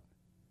that out.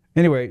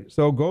 Anyway,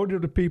 so go to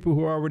the people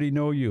who already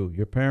know you,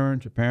 your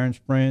parents'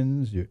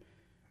 friends, your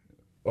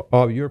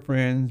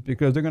friends,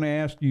 because they're going to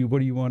ask you, what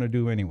do you want to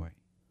do anyway?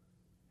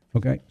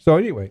 Okay. So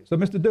anyway,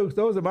 Mr. Dukes,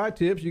 those are my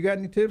tips. You got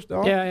any tips to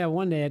offer? Yeah, I have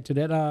one to add to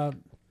that.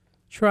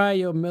 Try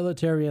your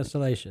military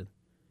installation.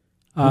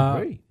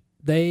 Great.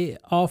 They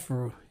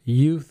offer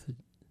youth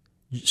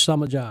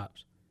summer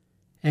jobs.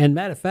 And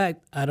matter of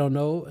fact, I don't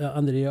know,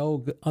 under the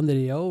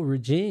old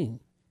regime,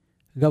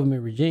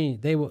 government regime,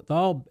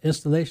 all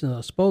installations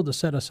are supposed to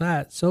set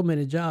aside so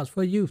many jobs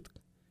for youth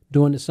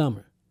during the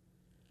summer.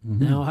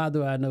 Now, how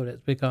do I know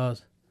that?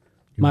 Because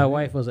my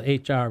wife was an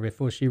HR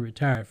before she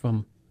retired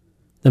from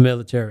the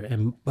military,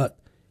 but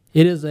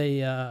it is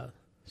a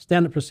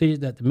standard procedure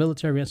that the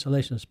military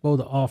installation is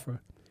supposed to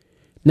offer.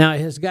 Now,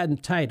 it has gotten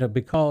tighter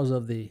because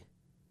of the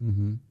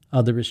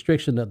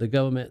restriction of the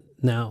government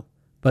now,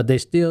 but they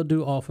still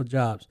do offer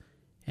jobs.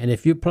 And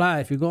if you go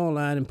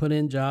online and put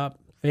in job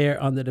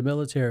fair under the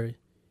military,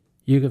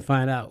 you can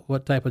find out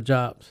what type of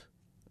jobs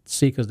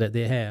seekers that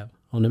they have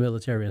on the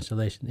military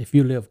installation if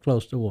you live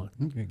close to one.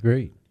 Okay,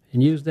 great.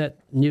 And use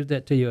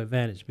that to your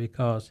advantage,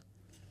 because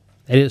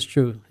it is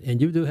true.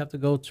 And you do have to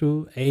go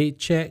through a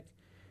check,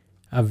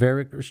 a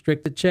very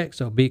restricted check,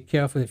 so be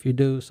careful if you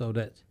do, so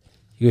that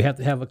you have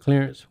to have a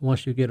clearance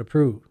once you get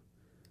approved.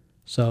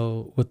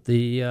 So with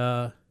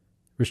the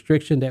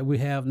restriction that we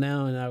have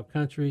now in our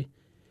country,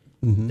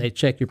 they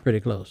check you pretty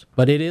close.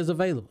 But it is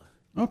available.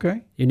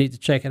 Okay. You need to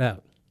check it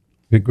out.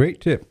 A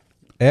great tip.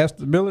 Ask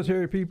the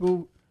military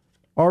people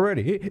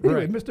already. Anyway,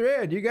 Right. Mr.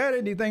 Ed, you got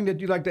anything that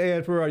you'd like to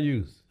add for our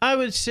youth? I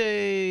would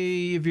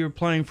say if you're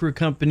applying for a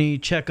company,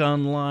 check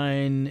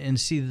online and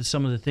see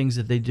some of the things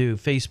that they do,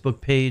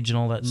 Facebook page and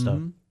all that stuff.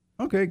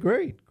 Okay,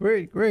 great.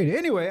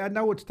 Anyway, I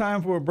know it's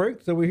time for a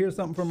break, so we hear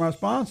something from our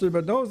sponsor,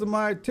 but those are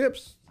my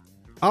tips,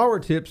 our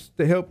tips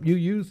to help you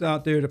youth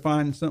out there to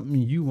find something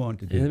you want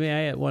to do. And let me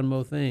add one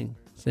more thing.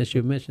 Since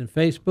you mentioned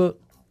Facebook,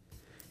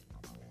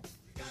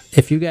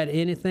 if you got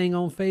anything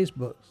on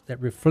Facebook that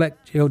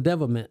reflects your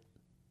devilment,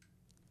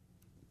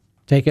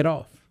 take it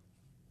off.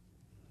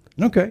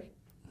 Okay,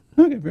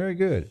 very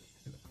good.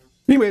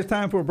 Anyway, it's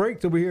time for a break,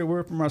 so we hear a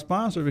word from our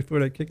sponsor before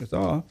they kick us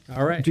off.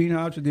 All right. Gene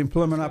Hodge with the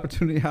Employment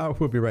Opportunity Hour.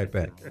 We'll be right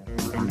back.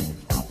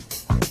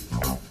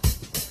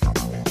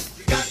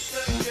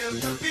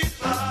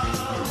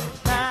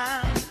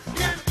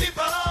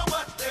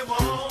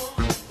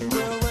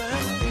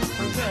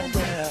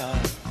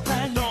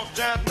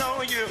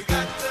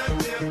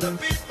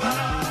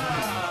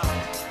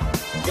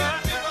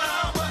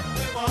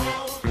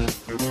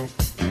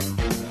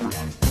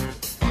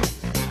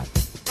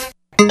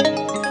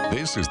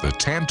 This is the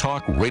Tan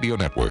Talk Radio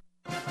Network.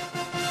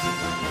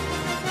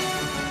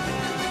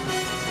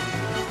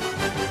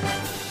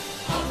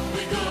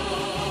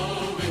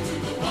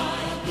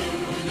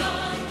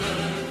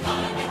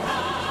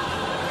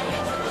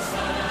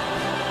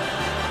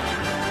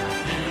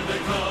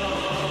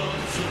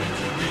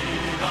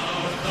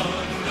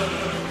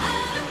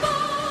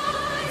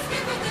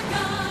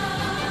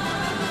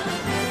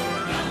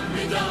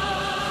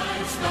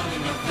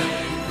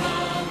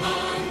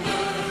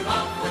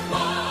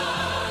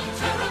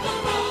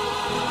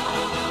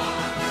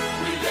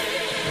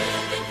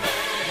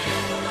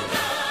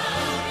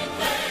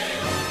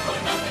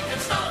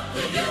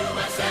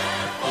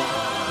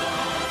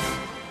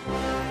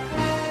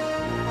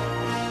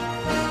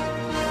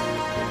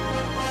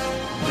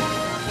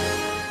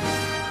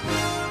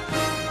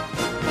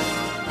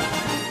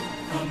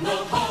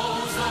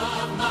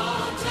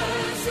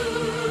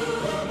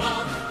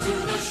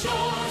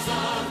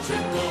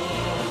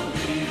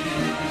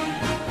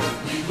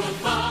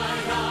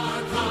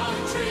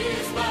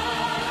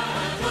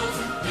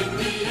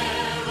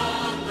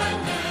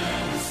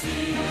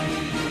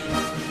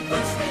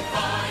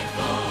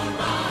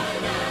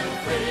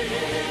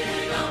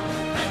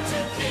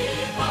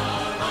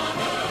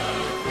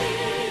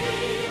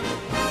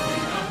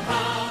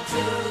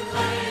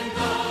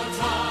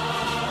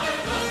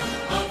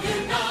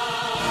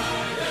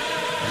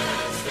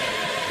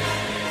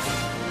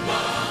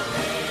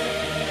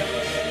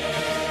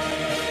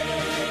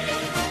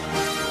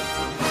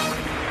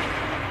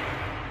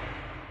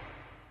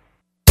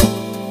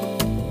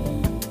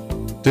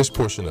 This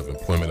portion of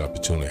Employment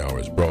Opportunity Hour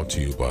is brought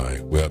to you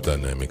by Web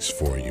Dynamics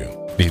for You.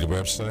 Need a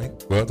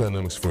website? Web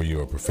Dynamics for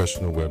You are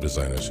professional web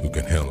designers who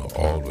can handle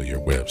all of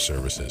your web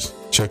services.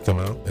 Check them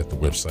out at the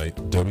website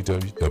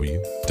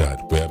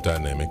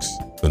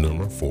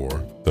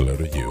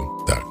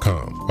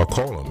www.webdynamics4u.com or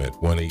call them at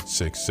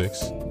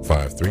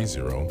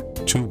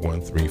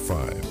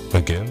 1-866-530-2135.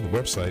 Again, the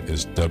website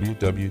is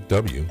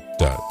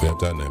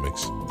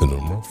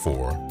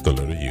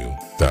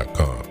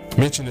www.webdynamics4u.com.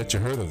 Mention that you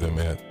heard of them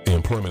at the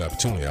Employment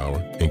Opportunity Hour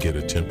and get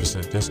a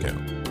 10%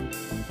 discount.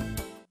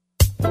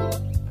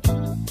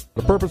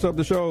 The purpose of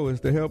the show is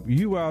to help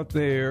you out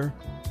there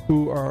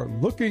who are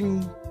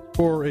looking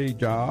for a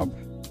job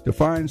to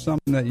find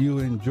something that you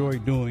enjoy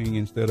doing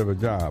instead of a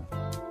job,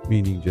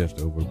 meaning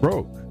just over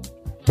broke.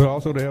 But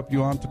also to help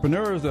you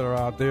entrepreneurs that are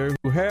out there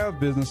who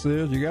have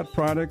businesses, you got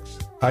products,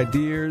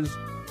 ideas.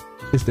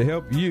 It's to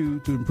help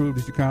you to improve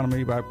this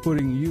economy by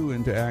putting you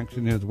into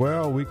action as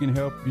well. We can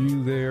help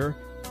you there.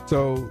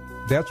 So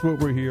that's what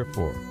we're here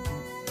for.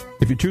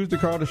 If you choose to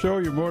call the show,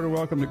 you're more than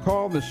welcome to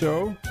call the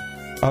show.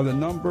 The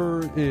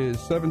number is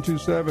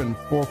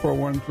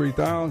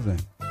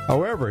 727-441-3000.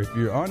 However, if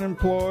you're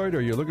unemployed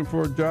or you're looking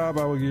for a job,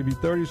 I will give you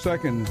 30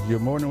 seconds. You're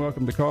more than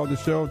welcome to call the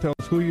show. Tell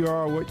us who you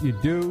are, what you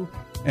do,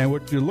 and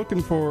what you're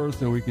looking for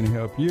so we can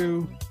help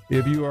you.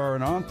 If you are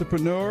an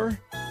entrepreneur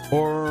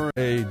or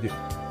a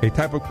a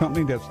type of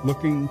company that's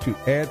looking to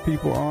add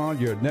people on,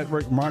 you're a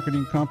network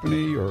marketing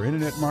company or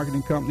internet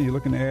marketing company, you're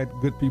looking to add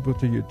good people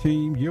to your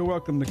team, you're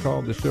welcome to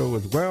call the show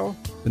as well.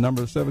 The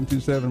number is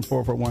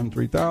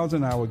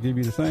 727-441-3000. I will give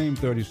you the same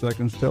 30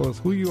 seconds. Tell us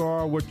who you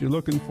are, what you're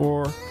looking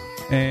for,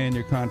 and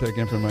your contact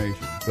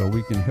information so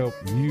we can help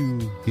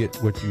you get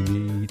what you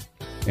need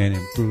and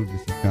improve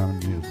this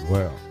economy as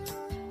well.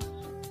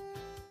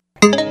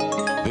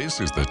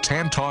 This is the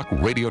Tan Talk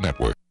Radio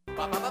Network.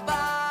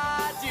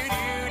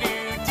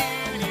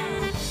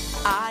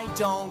 I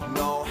don't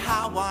know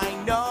how I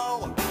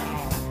know,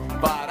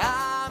 but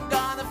I'm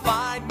gonna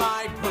find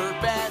my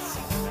purpose.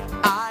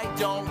 I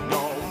don't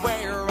know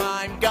where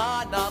I'm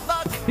gonna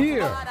look,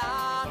 Here but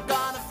I'm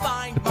gonna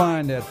find to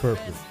find that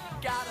purpose.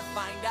 Gotta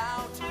find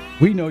out.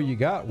 We know you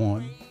got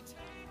one.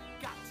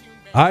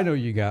 I know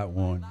you got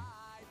one.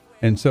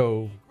 And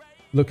so,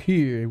 look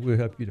here, we'll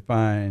help you to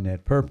find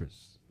that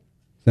purpose.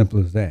 Simple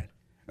as that.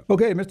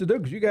 Okay, Mr.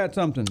 Dukes, you got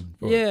something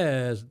for us.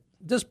 Yes,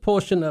 this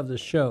portion of the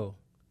show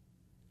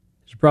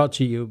is brought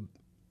to you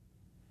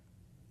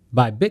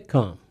by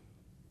Bitcom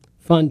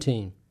Fun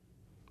Team.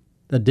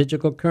 The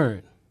digital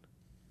current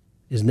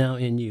is now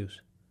in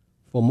use.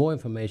 For more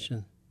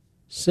information,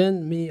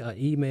 send me an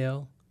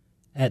email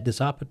at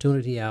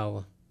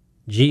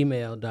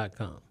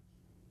thisopportunityhour@gmail.com.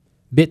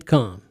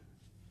 Bitcom.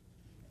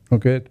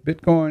 Okay, it's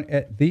Bitcoin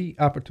at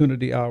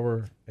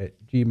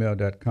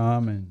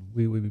theopportunityhour@gmail.com, and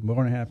we will be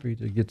more than happy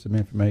to get some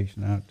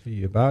information out to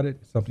you about it.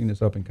 It's something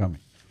that's up and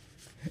coming.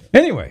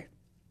 Anyway,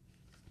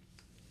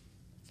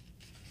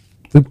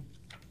 we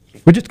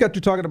just got to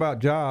talking about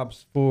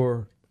jobs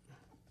for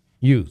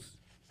youth.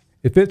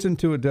 It fits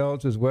into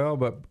adults as well,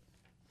 but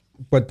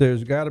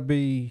there's got to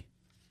be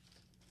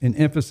an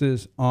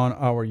emphasis on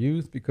our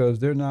youth because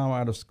they're now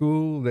out of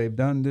school. They've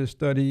done this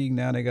studying.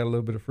 Now they got a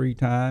little bit of free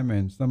time,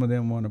 and some of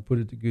them want to put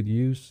it to good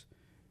use.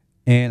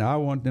 And I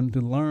want them to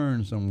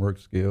learn some work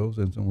skills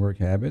and some work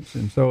habits,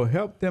 and so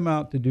help them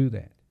out to do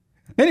that.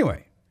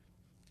 Anyway,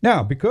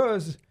 now,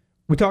 because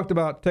we talked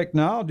about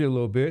technology a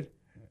little bit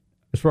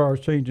as far as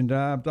changing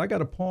jobs, I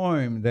got a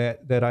poem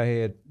that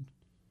I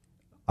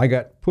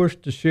got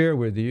pushed to share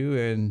with you,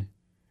 and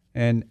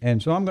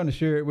so I'm going to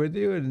share it with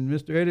you. And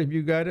Mr. Ed, if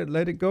you got it,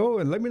 let it go,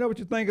 and let me know what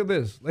you think of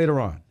this later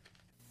on.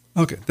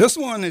 Okay, this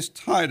one is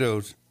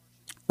titled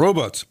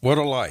Robots, What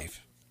a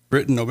Life,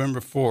 written November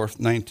 4th,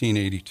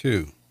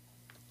 1982.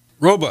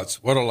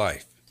 Robots, what a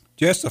life.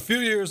 Just a few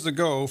years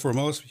ago, for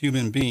most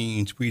human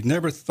beings, we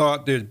never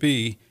thought there'd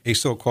be a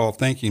so-called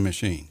thinking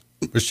machine.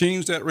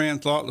 Machines that ran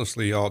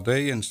thoughtlessly all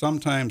day and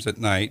sometimes at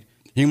night.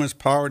 Humans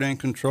powered and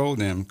controlled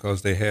them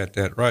because they had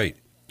that right.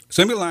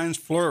 Assembly lines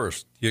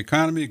flourished. The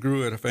economy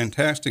grew at a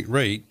fantastic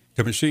rate.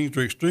 The machines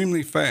were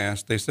extremely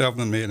fast. They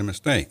seldom made a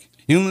mistake.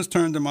 Humans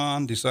turned them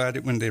on,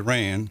 decided when they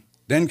ran.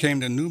 Then came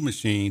the new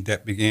machine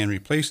that began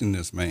replacing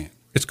this man.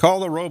 It's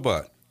called a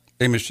robot,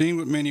 a machine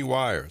with many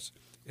wires.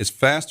 It's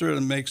faster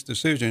and makes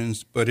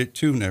decisions, but it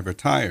too never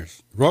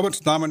tires. Robots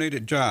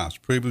dominated jobs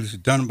previously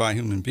done by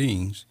human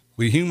beings.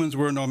 We humans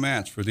were no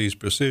match for these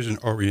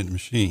precision-oriented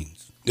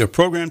machines. They're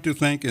programmed to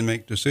think and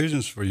make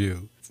decisions for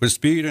you with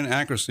speed and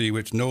accuracy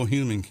which no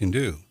human can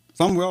do.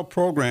 Some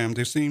well-programmed,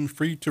 they seem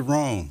free to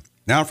roam.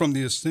 Now from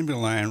the assembly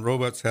line,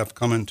 robots have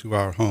come into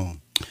our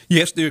home.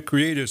 Yes, their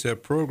creators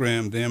have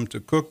programmed them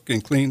to cook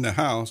and clean the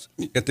house,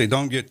 yet they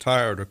don't get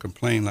tired or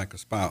complain like a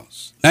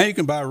spouse. Now you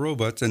can buy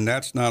robots, and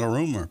that's not a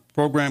rumor.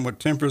 Programmed with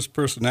tempers,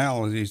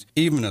 personalities,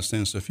 even a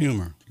sense of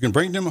humor. You can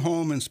bring them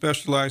home in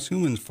specialized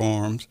human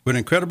forms with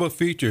incredible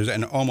features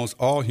and almost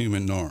all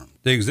human norms.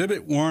 They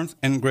exhibit warmth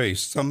and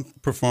grace. Some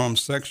perform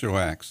sexual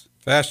acts.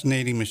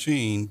 Fascinating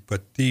machine,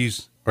 but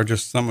these are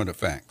just some of the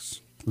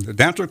facts. The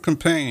natural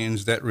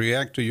companions that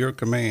react to your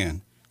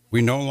command.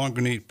 We no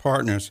longer need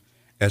partners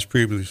as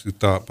previously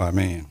thought by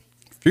man.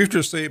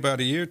 Futurists say by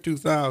the year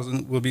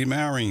 2000, we'll be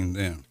marrying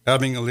them.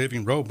 Having a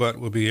living robot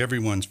will be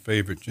everyone's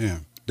favorite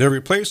gem. They'll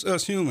replace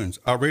us humans.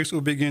 Our race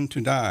will begin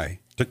to die.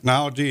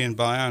 Technology and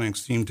bionics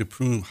seem to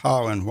prove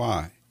how and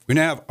why. We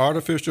now have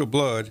artificial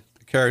blood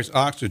that carries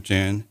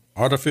oxygen,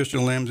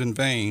 artificial limbs and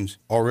veins,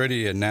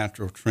 already a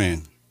natural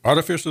trend.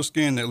 Artificial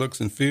skin that looks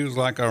and feels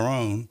like our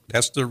own,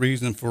 that's the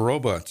reason for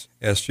robots,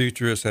 as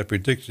futurists have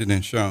predicted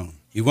and shown.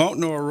 You won't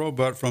know a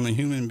robot from a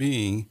human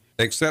being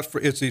except for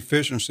its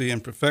efficiency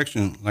and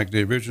perfection like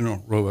the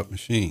original robot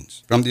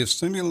machines. From the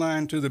assembly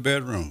line to the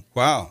bedroom,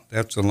 wow,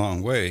 that's a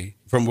long way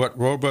from what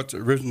robots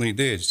originally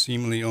did,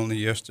 seemingly only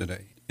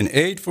yesterday. An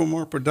aid for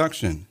more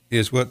production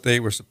is what they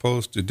were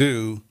supposed to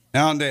do.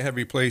 Now they have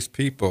replaced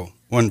people.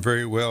 One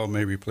very well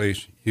may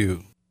replace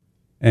you.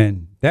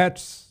 And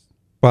that's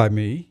by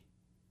me.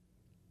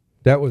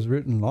 That was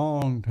written a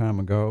long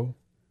time ago.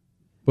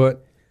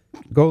 But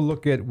go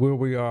look at where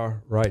we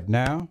are right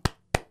now,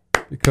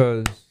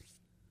 because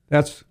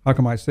that's, how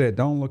come I said,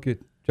 don't look at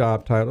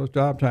job titles.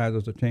 Job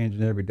titles are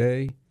changing every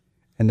day,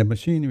 and the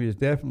machinery is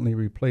definitely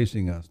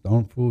replacing us.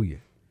 Don't fool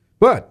you.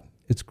 But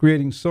it's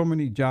creating so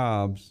many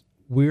jobs,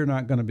 we're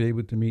not going to be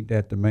able to meet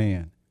that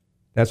demand.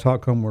 That's how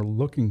come we're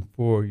looking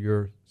for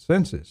your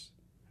census.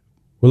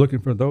 We're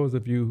looking for those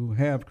of you who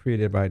have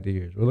creative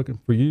ideas. We're looking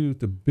for you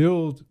to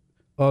build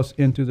us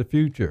into the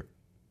future.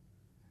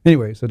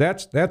 Anyway, so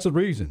that's a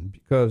reason,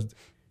 because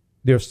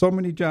there's so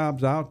many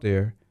jobs out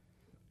there.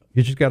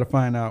 You just got to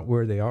find out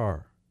where they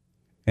are.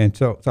 And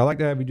so I'd like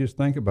to have you just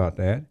think about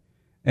that.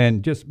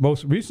 And just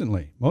most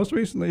recently,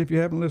 if you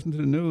haven't listened to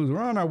the news, we're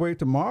on our way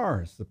to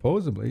Mars,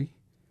 supposedly,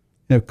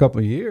 in a couple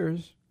of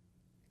years.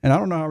 And I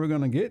don't know how we're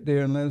going to get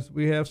there unless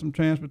we have some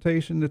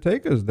transportation to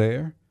take us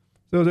there.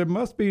 So there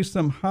must be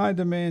some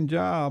high-demand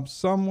jobs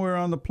somewhere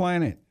on the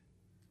planet,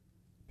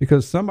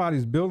 because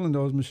somebody's building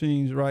those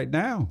machines right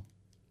now.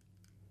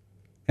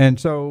 And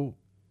so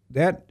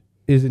that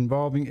is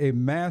involving a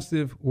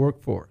massive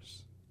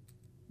workforce.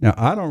 Now,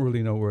 I don't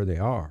really know where they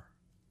are.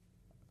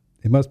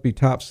 They must be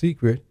top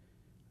secret,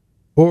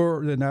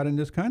 or they're not in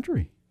this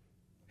country.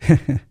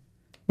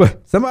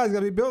 But somebody's got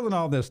to be building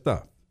all this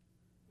stuff.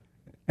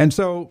 And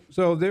so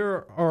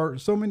there are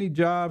so many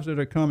jobs that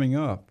are coming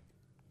up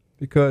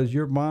because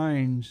your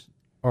minds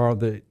are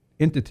the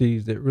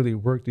entities that really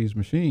work these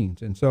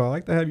machines. And so I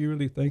like to have you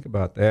really think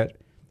about that,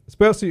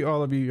 especially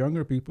all of you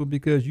younger people,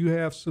 because you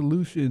have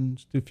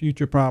solutions to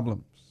future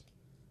problems.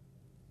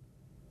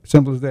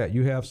 Simple as that.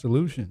 You have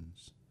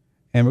solutions.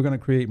 And we're going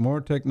to create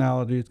more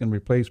technology. It's going to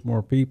replace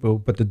more people.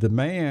 But the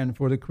demand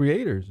for the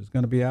creators is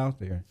going to be out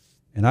there.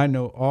 And I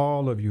know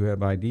all of you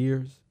have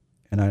ideas.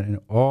 And I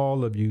know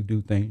all of you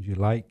do things you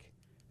like.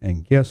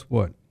 And guess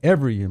what?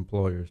 Every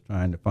employer is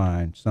trying to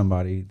find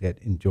somebody that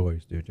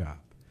enjoys their job.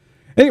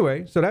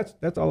 Anyway, so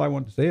that's all I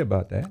want to say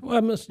about that.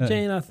 Well, Mr.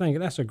 Jane, I think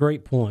that's a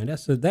great point.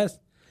 That's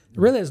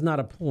really is not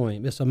a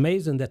poem. It's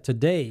amazing that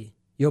today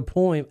your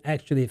poem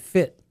actually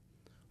fit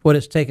what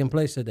is taking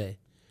place today.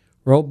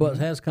 Robots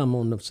has come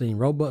on the scene.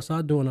 Robots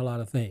are doing a lot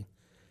of things.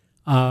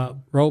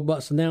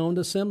 Robots are now on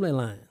the assembly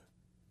line.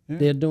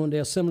 Yeah.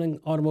 They're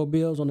assembling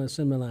automobiles on the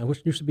assembly line,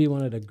 which used to be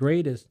one of the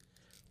greatest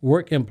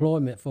work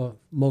employment for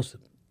most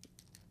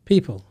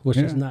people, which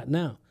is not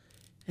now.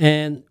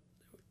 And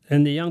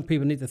the young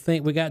people need to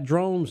think. We got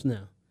drones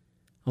now.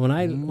 When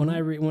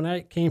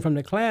I came from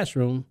the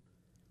classroom,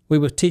 we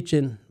were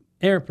teaching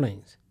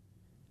airplanes.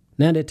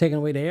 Now they're taking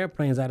away the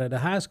airplanes out of the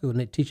high school and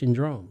they're teaching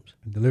drones.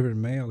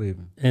 Delivering mail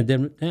even. And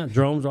then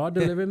drones are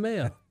delivering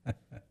mail.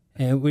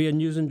 And we are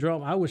using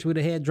drones. I wish we'd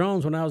have had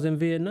drones when I was in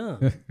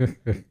Vietnam.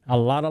 A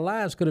lot of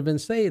lives could have been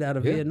saved out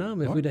of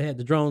Vietnam if we'd have had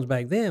the drones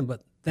back then,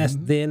 but that's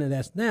then and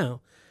that's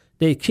now.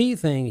 The key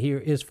thing here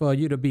is for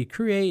you to be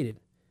creative,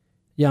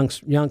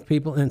 young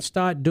people, and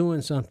start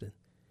doing something.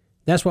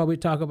 That's why we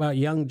talk about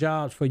young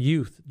jobs for the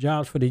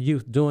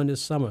youth during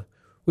this summer.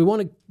 We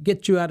want to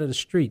get you out of the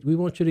street. We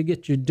want you to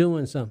get you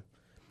doing something.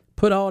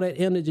 Put all that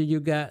energy you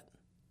got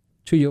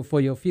for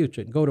your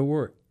future. Go to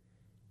work.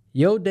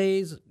 Your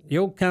days,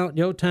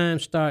 your time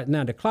start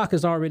now. The clock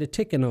is already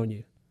ticking on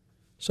you.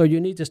 So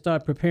you need to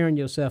start preparing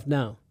yourself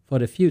now for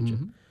the future.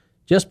 Mm-hmm.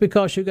 Just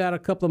because you got a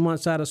couple of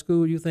months out of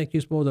school, you think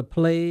you're supposed to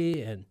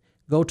play and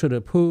go to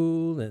the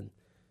pool and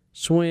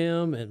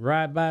swim and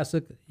ride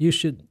bicycle. You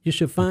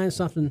should find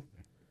something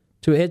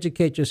to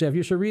educate yourself.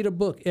 You should read a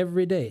book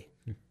every day,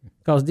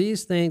 because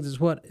these things is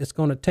what it's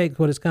going to take,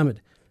 what is coming.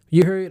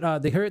 You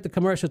heard they heard the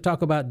commercial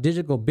talk about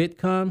digital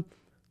Bitcoin.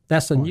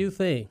 That's a new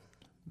thing.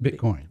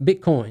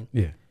 Bitcoin.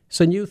 Yeah. It's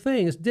a new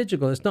thing. It's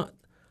digital. It's not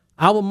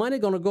our money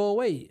going to go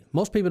away.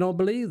 Most people don't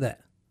believe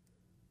that.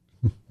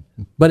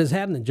 But it's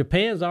happening.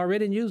 Japan's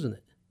already using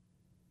it.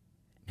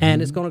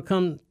 And it's going to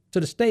come to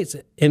the States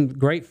in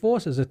great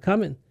forces. It's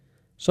coming.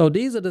 So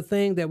these are the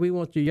things that we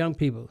want your young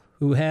people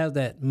who have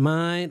that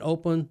mind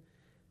open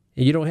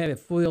and you don't have it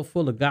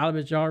full of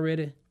garbage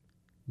already.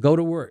 Go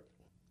to work.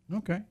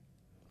 Okay.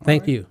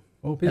 Thank you.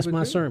 That's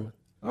my sermon.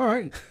 All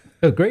right.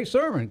 A great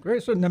sermon.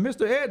 Great sermon. Now,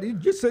 Mr. Ed, you're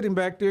just sitting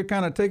back there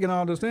kind of taking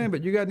all this in,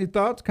 but you got any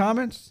thoughts,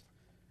 comments,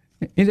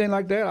 anything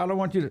like that? I don't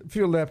want you to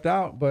feel left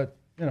out, but,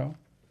 No,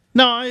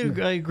 I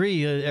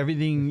agree.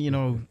 Everything,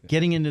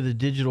 getting into the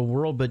digital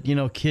world, but,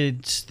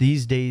 kids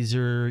these days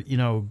are,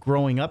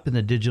 growing up in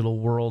the digital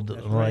world.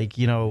 That's like,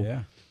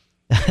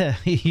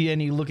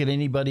 and you look at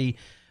anybody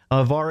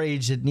of our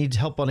age that needs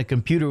help on a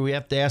computer, we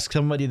have to ask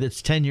somebody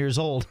that's 10 years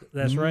old.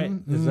 That's right.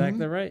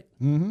 Exactly right.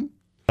 Mm-hmm.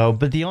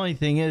 But the only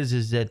thing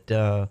is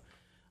that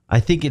I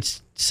think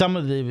it's some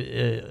of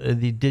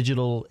the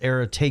digital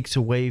era takes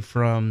away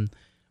from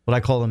what I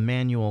call a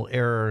manual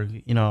error.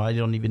 I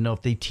don't even know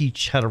if they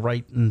teach how to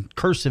write in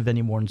cursive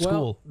anymore in school.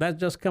 Well, that's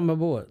just come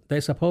aboard.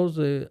 They're supposed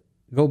to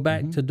go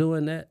back to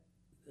doing that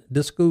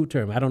this school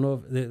term. I don't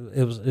know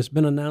if it's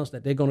been announced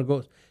that they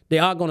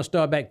are going to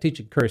start back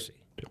teaching cursive.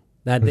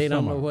 Now, they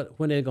don't know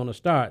when they're going to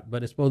start,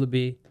 but it's supposed to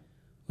be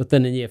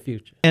within the near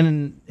future.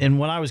 And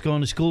when I was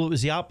going to school, it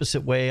was the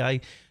opposite way.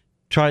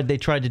 They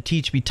tried to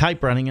teach me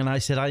typewriting, and I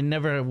said I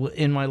never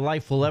in my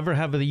life will ever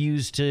have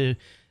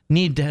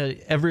need to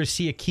ever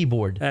see a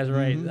keyboard. That's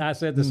right. I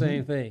said the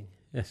same thing.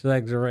 That's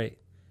exactly right.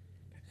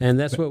 And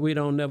that's what we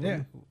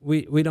don't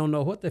we don't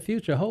know what the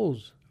future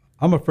holds.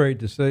 I'm afraid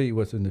to say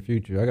what's in the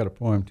future. I got a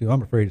poem too.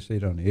 I'm afraid to say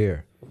it on the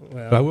air.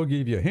 Well, but I will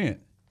give you a hint.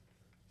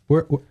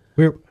 We're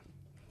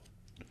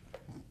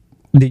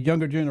the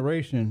younger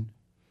generation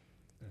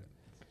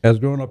has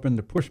grown up in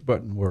the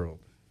push-button world.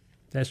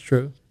 That's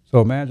true. So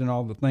imagine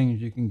all the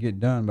things you can get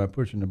done by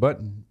pushing the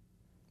button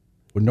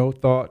with no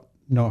thought,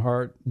 no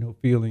heart, no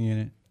feeling in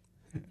it,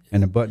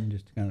 and the button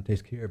just kind of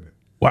takes care of it.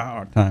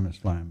 Wow, time is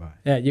flying by.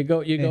 Yeah, you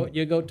go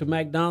to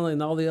McDonald's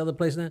and all the other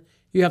places now.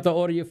 You have to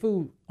order your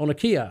food on a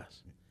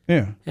kiosk.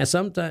 Yeah. And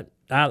sometimes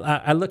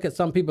I look at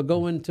some people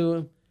go into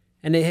them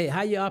and they, hey,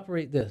 how you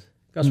operate this?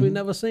 Because we've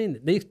never seen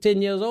it. These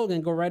 10 years old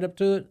can go right up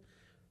to it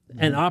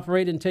and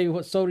operate and tell you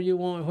what soda you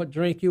want, what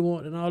drink you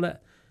want, and all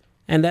that.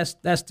 And that's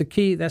the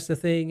key. That's the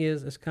thing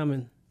is it's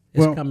coming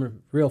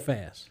real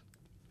fast.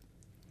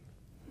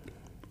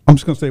 I'm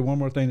just gonna say one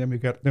more thing. Then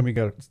we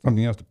got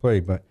something else to play.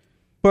 But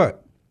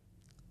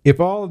if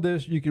all of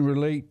this you can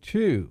relate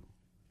to,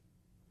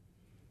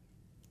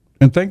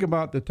 and think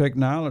about the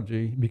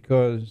technology,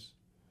 because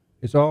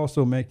it's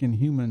also making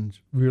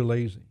humans real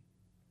lazy.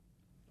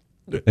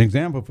 An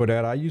example for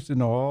that, I used to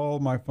know all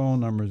my phone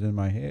numbers in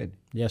my head.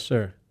 Yes,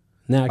 sir.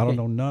 Now I don't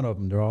know none of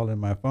them. They're all in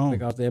my phone.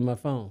 because they're in my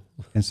phone.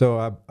 And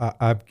so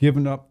I've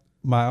given up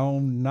my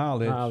own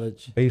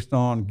knowledge based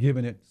on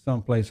giving it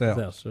someplace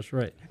else. That's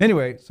right.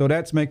 Anyway, so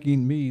that's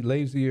making me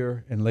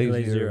lazier and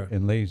lazier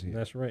and lazier.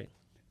 That's right.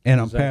 And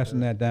I'm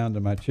passing that down to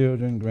my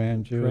children,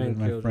 grandchildren,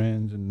 my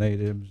friends and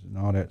natives and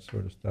all that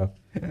sort of stuff.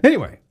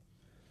 Anyway,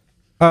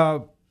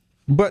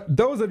 but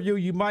those of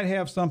you might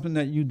have something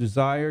that you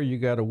desire, you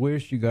got a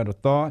wish, you got a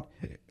thought.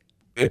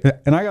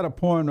 And I got a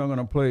poem I'm going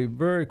to play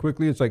very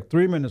quickly. It's like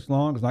 3 minutes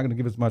long. It's not going to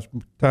give us much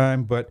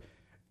time, but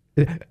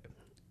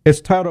it's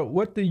titled,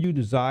 What Do You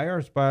Desire?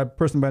 It's by a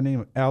person by the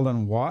name of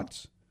Alan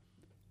Watts.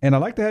 And I'd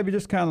like to have you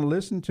just kind of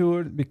listen to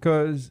it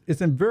because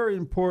it's very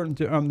important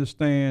to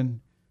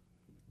understand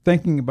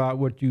thinking about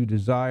what you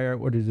desire,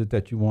 what is it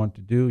that you want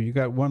to do. You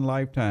got one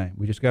lifetime.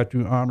 We just got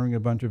through honoring a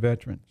bunch of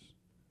veterans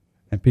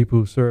and people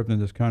who served in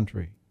this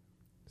country.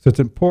 So it's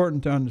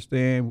important to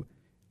understand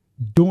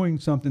doing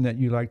something that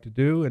you like to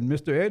do. And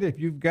Mr. Ed, if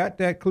you've got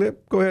that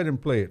clip, go ahead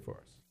and play it for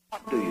us.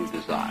 What do you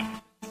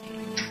desire?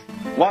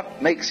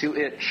 What makes you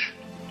itch?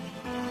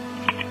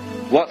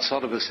 What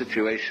sort of a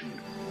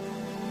situation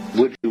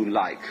would you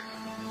like?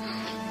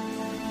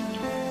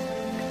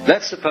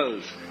 Let's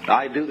suppose,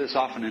 I do this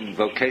often in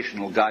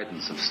vocational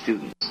guidance of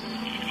students.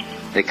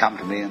 They come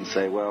to me and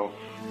say, well,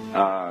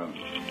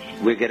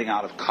 we're getting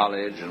out of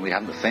college and we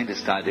haven't the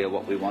faintest idea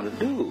what we want to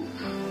do.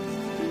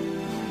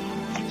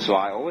 So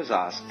I always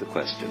ask the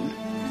question,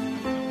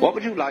 what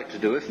would you like to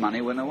do if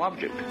money were no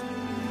object?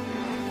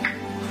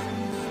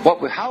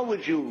 How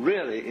would you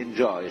really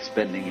enjoy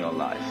spending your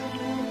life?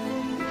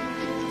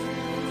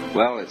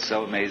 Well, it's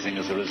so amazing.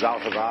 As a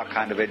result of our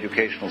kind of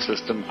educational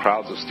system,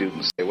 crowds of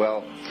students say,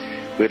 well,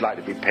 we'd like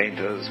to be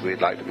painters, we'd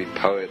like to be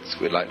poets,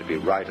 we'd like to be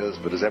writers,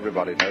 but as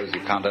everybody knows,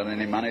 you can't earn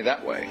any money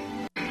that way.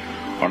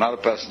 Or another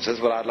person says,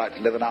 well, I'd like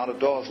to live an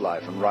out-of-doors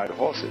life and ride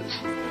horses.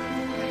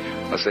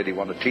 I say, do you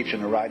want to teach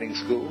in a riding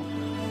school?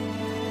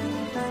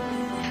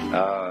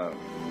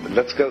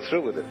 Let's go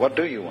through with it. What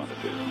do you want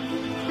to do?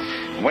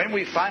 When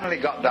we finally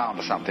got down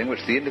to something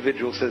which the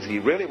individual says he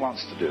really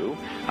wants to do,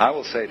 I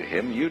will say to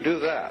him, you do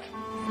that.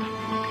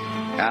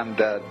 And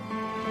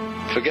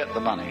forget the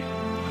money.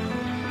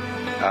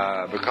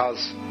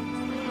 Because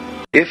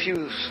if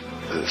you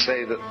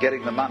say that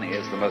getting the money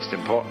is the most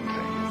important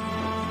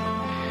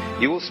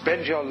thing, you will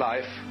spend your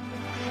life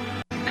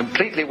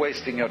completely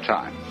wasting your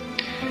time.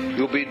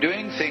 You'll be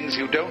doing things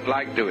you don't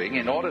like doing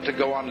in order to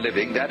go on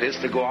living, that is,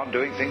 to go on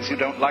doing things you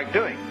don't like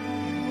doing,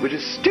 which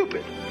is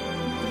stupid.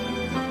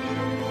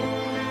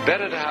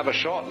 Better to have a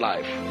short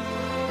life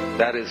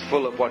that is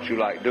full of what you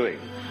like doing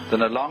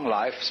than a long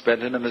life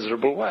spent in a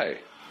miserable way.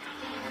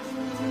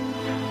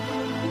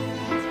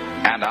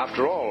 And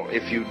after all,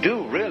 if you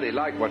do really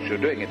like what you're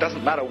doing, it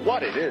doesn't matter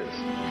what it is,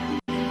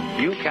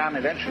 you can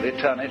eventually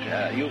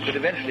you could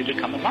eventually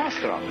become a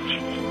master of it.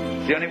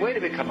 It's the only way to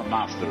become a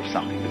master of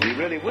something, to be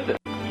really with it.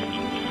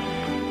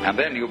 And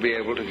then you'll be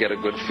able to get a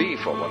good fee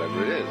for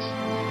whatever it is.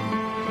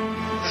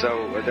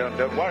 So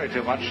don't worry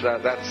too much.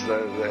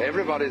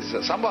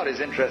 Somebody's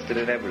interested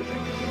in everything.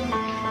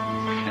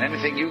 And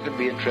anything you can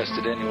be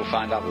interested in, you'll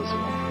find others who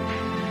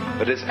are.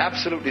 But it's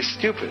absolutely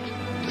stupid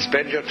to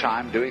spend your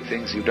time doing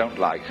things you don't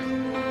like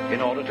in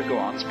order to go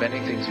on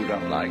spending things you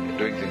don't like,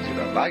 doing things you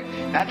don't like,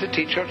 and to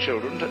teach your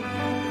children to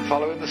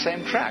follow in the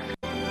same track.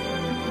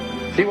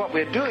 See, what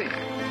we're doing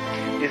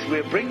is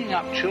we're bringing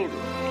up children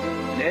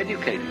and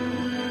educating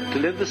them to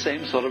live the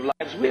same sort of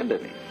lives we're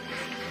living,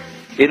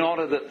 in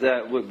order that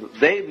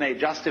they may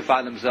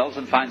justify themselves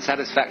and find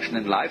satisfaction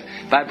in life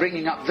by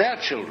bringing up their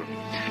children,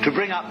 to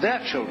bring up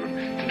their children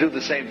to do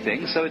the same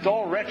thing, so it's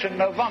all wretch and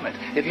no vomit.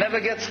 It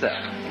never gets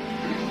there.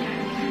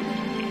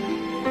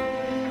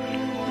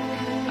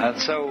 And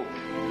so,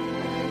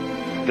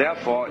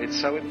 therefore, it's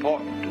so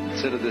important to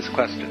consider this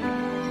question,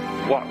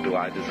 what do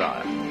I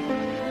desire?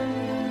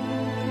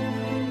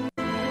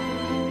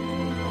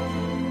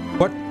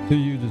 What do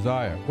you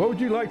desire? What would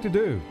you like to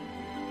do?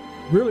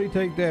 Really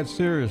take that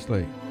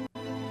seriously.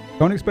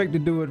 Don't expect to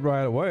do it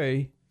right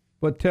away,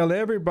 but tell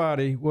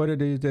everybody what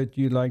it is that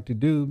you'd like to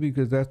do,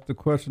 because that's the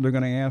question they're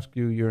going to ask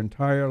you your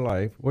entire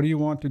life. What do you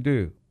want to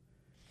do?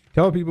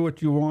 Tell people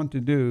what you want to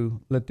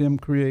do. Let them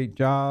create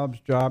jobs,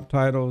 job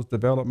titles,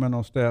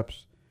 developmental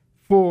steps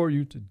for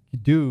you to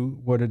do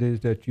what it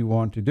is that you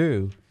want to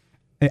do.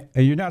 And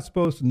you're not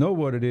supposed to know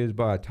what it is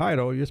by a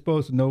title. You're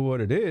supposed to know what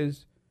it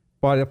is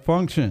by the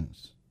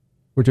functions,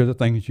 which are the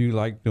things you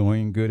like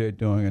doing, good at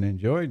doing, and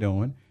enjoy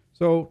doing.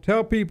 So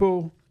tell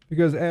people,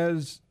 because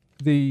as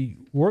the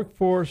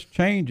workforce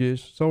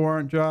changes, so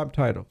aren't job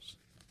titles.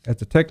 As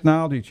the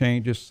technology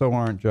changes, so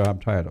aren't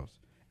job titles.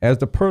 As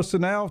the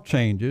personnel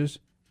changes,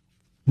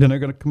 then they're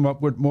going to come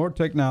up with more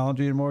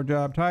technology and more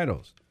job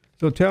titles.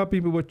 So tell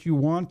people what you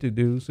want to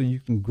do so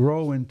you can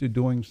grow into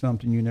doing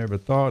something you never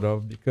thought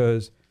of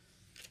because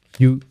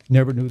you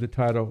never knew the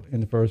title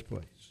in the first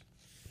place.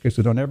 Okay,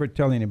 so don't ever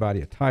tell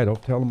anybody a title.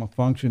 Tell them a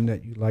function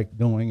that you like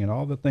doing and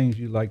all the things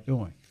you like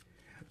doing.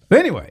 But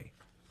anyway,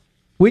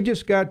 we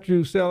just got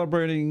through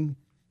celebrating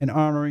and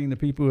honoring the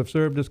people who have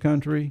served this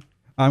country.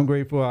 I'm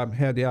grateful I've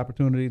had the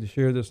opportunity to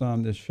share this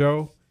on this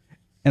show.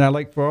 And I'd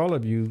like for all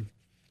of you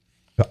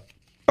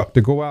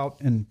to go out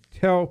and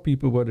tell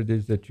people what it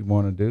is that you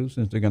want to do,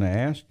 since they're going to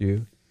ask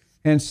you,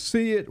 and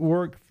see it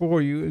work for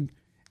you.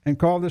 And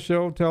call the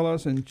show, tell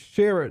us, and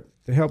share it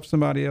to help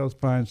somebody else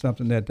find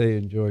something that they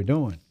enjoy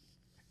doing.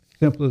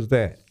 Simple as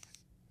that.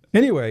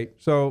 Anyway,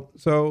 so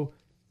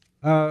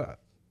I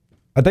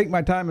think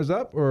my time is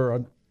up,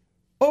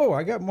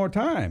 I got more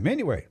time.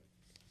 Anyway,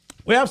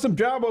 we have some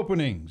job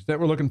openings that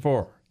we're looking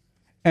for.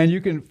 And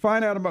you can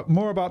find out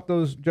more about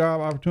those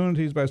job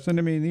opportunities by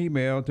sending me an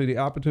email to the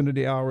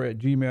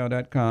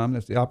opportunityhour@gmail.com.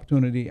 That's the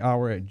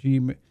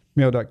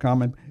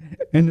opportunityhour@gmail.com. And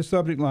in the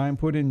subject line,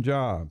 put in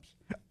jobs.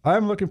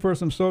 I'm looking for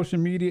some social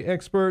media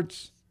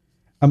experts.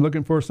 I'm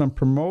looking for some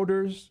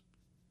promoters,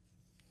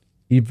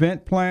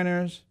 event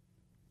planners,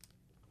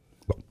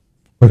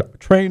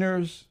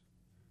 trainers,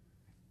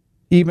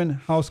 even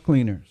house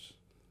cleaners,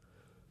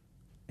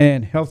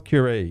 and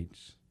healthcare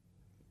aides.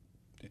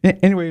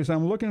 Anyways,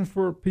 I'm looking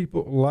for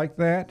people like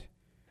that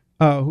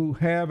who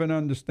have an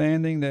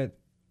understanding that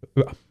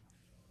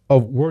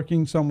of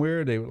working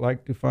somewhere. They would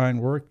like to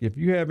find work. If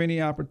you have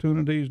any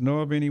opportunities,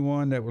 know of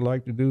anyone that would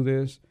like to do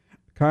this,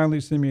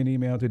 kindly send me an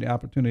email to the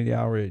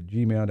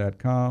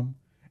opportunityhour@gmail.com.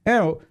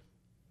 And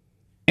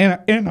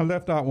I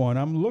left out one.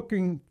 I'm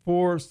looking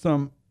for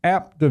some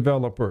app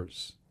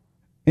developers.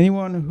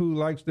 Anyone who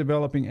likes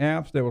developing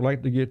apps that would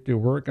like to get their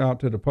work out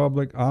to the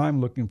public,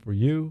 I'm looking for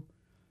you.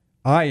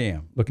 I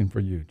am looking for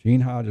you.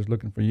 Gene Hodge is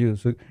looking for you.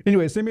 So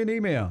anyway, send me an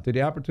email to the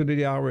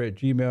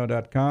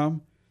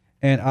opportunityhour@gmail.com,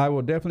 and I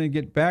will definitely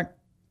get back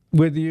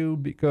with you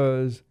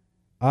because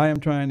I am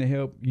trying to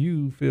help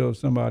you fill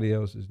somebody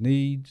else's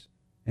needs,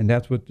 and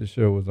that's what the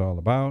show is all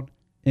about,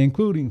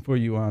 including for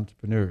you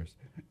entrepreneurs.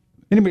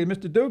 Anyway,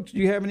 Mr. Dukes, do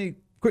you have any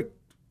quick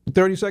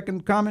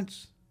 30-second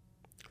comments?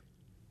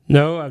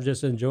 No, I've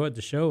just enjoyed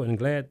the show and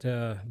glad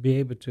to be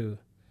able to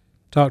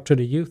talk to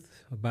the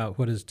youth about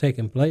what is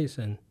taking place,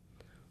 and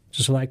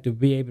just like to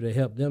be able to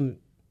help them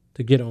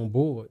to get on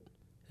board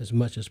as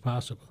much as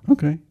possible.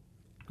 Okay,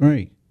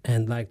 great.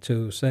 And like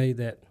to say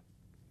that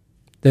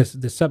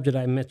the subject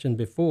I mentioned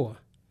before,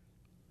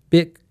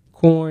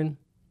 Bitcoin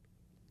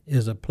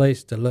is a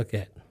place to look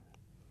at.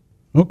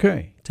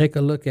 Okay. Take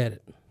a look at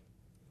it.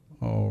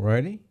 All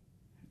righty.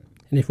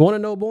 And if you want to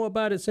know more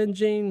about it, send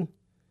Gene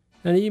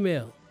an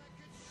email.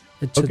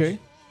 Okay.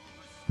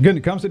 Again,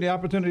 it comes to the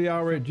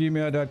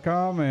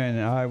opportunityhour@gmail.com,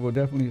 and I will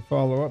definitely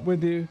follow up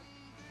with you.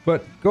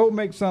 But go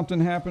make something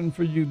happen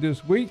for you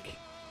this week,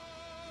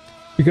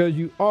 because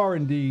you are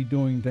indeed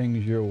doing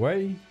things your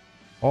way.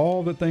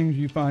 All the things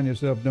you find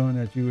yourself doing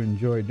that you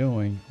enjoy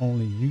doing,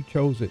 only you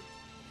chose it.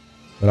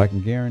 But I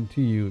can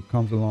guarantee you it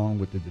comes along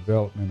with the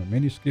development of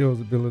many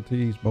skills,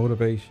 abilities,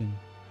 motivation.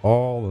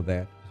 All of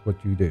that is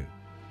what you do.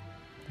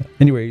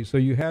 Anyway, so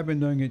you have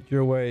been doing it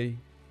your way.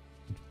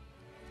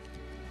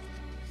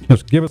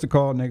 Just give us a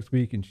call next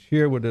week and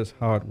share with us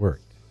how it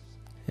worked.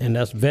 And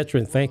that's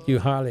Veteran. Thank you,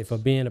 Holly, for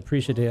being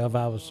appreciative of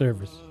our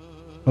service.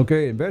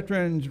 Okay, and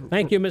veterans.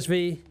 Thank you, Miss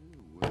V.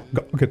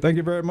 Okay, thank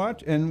you very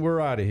much, and we're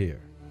out of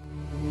here.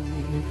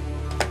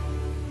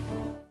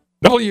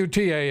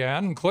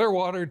 WTAN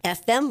Clearwater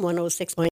FM 106.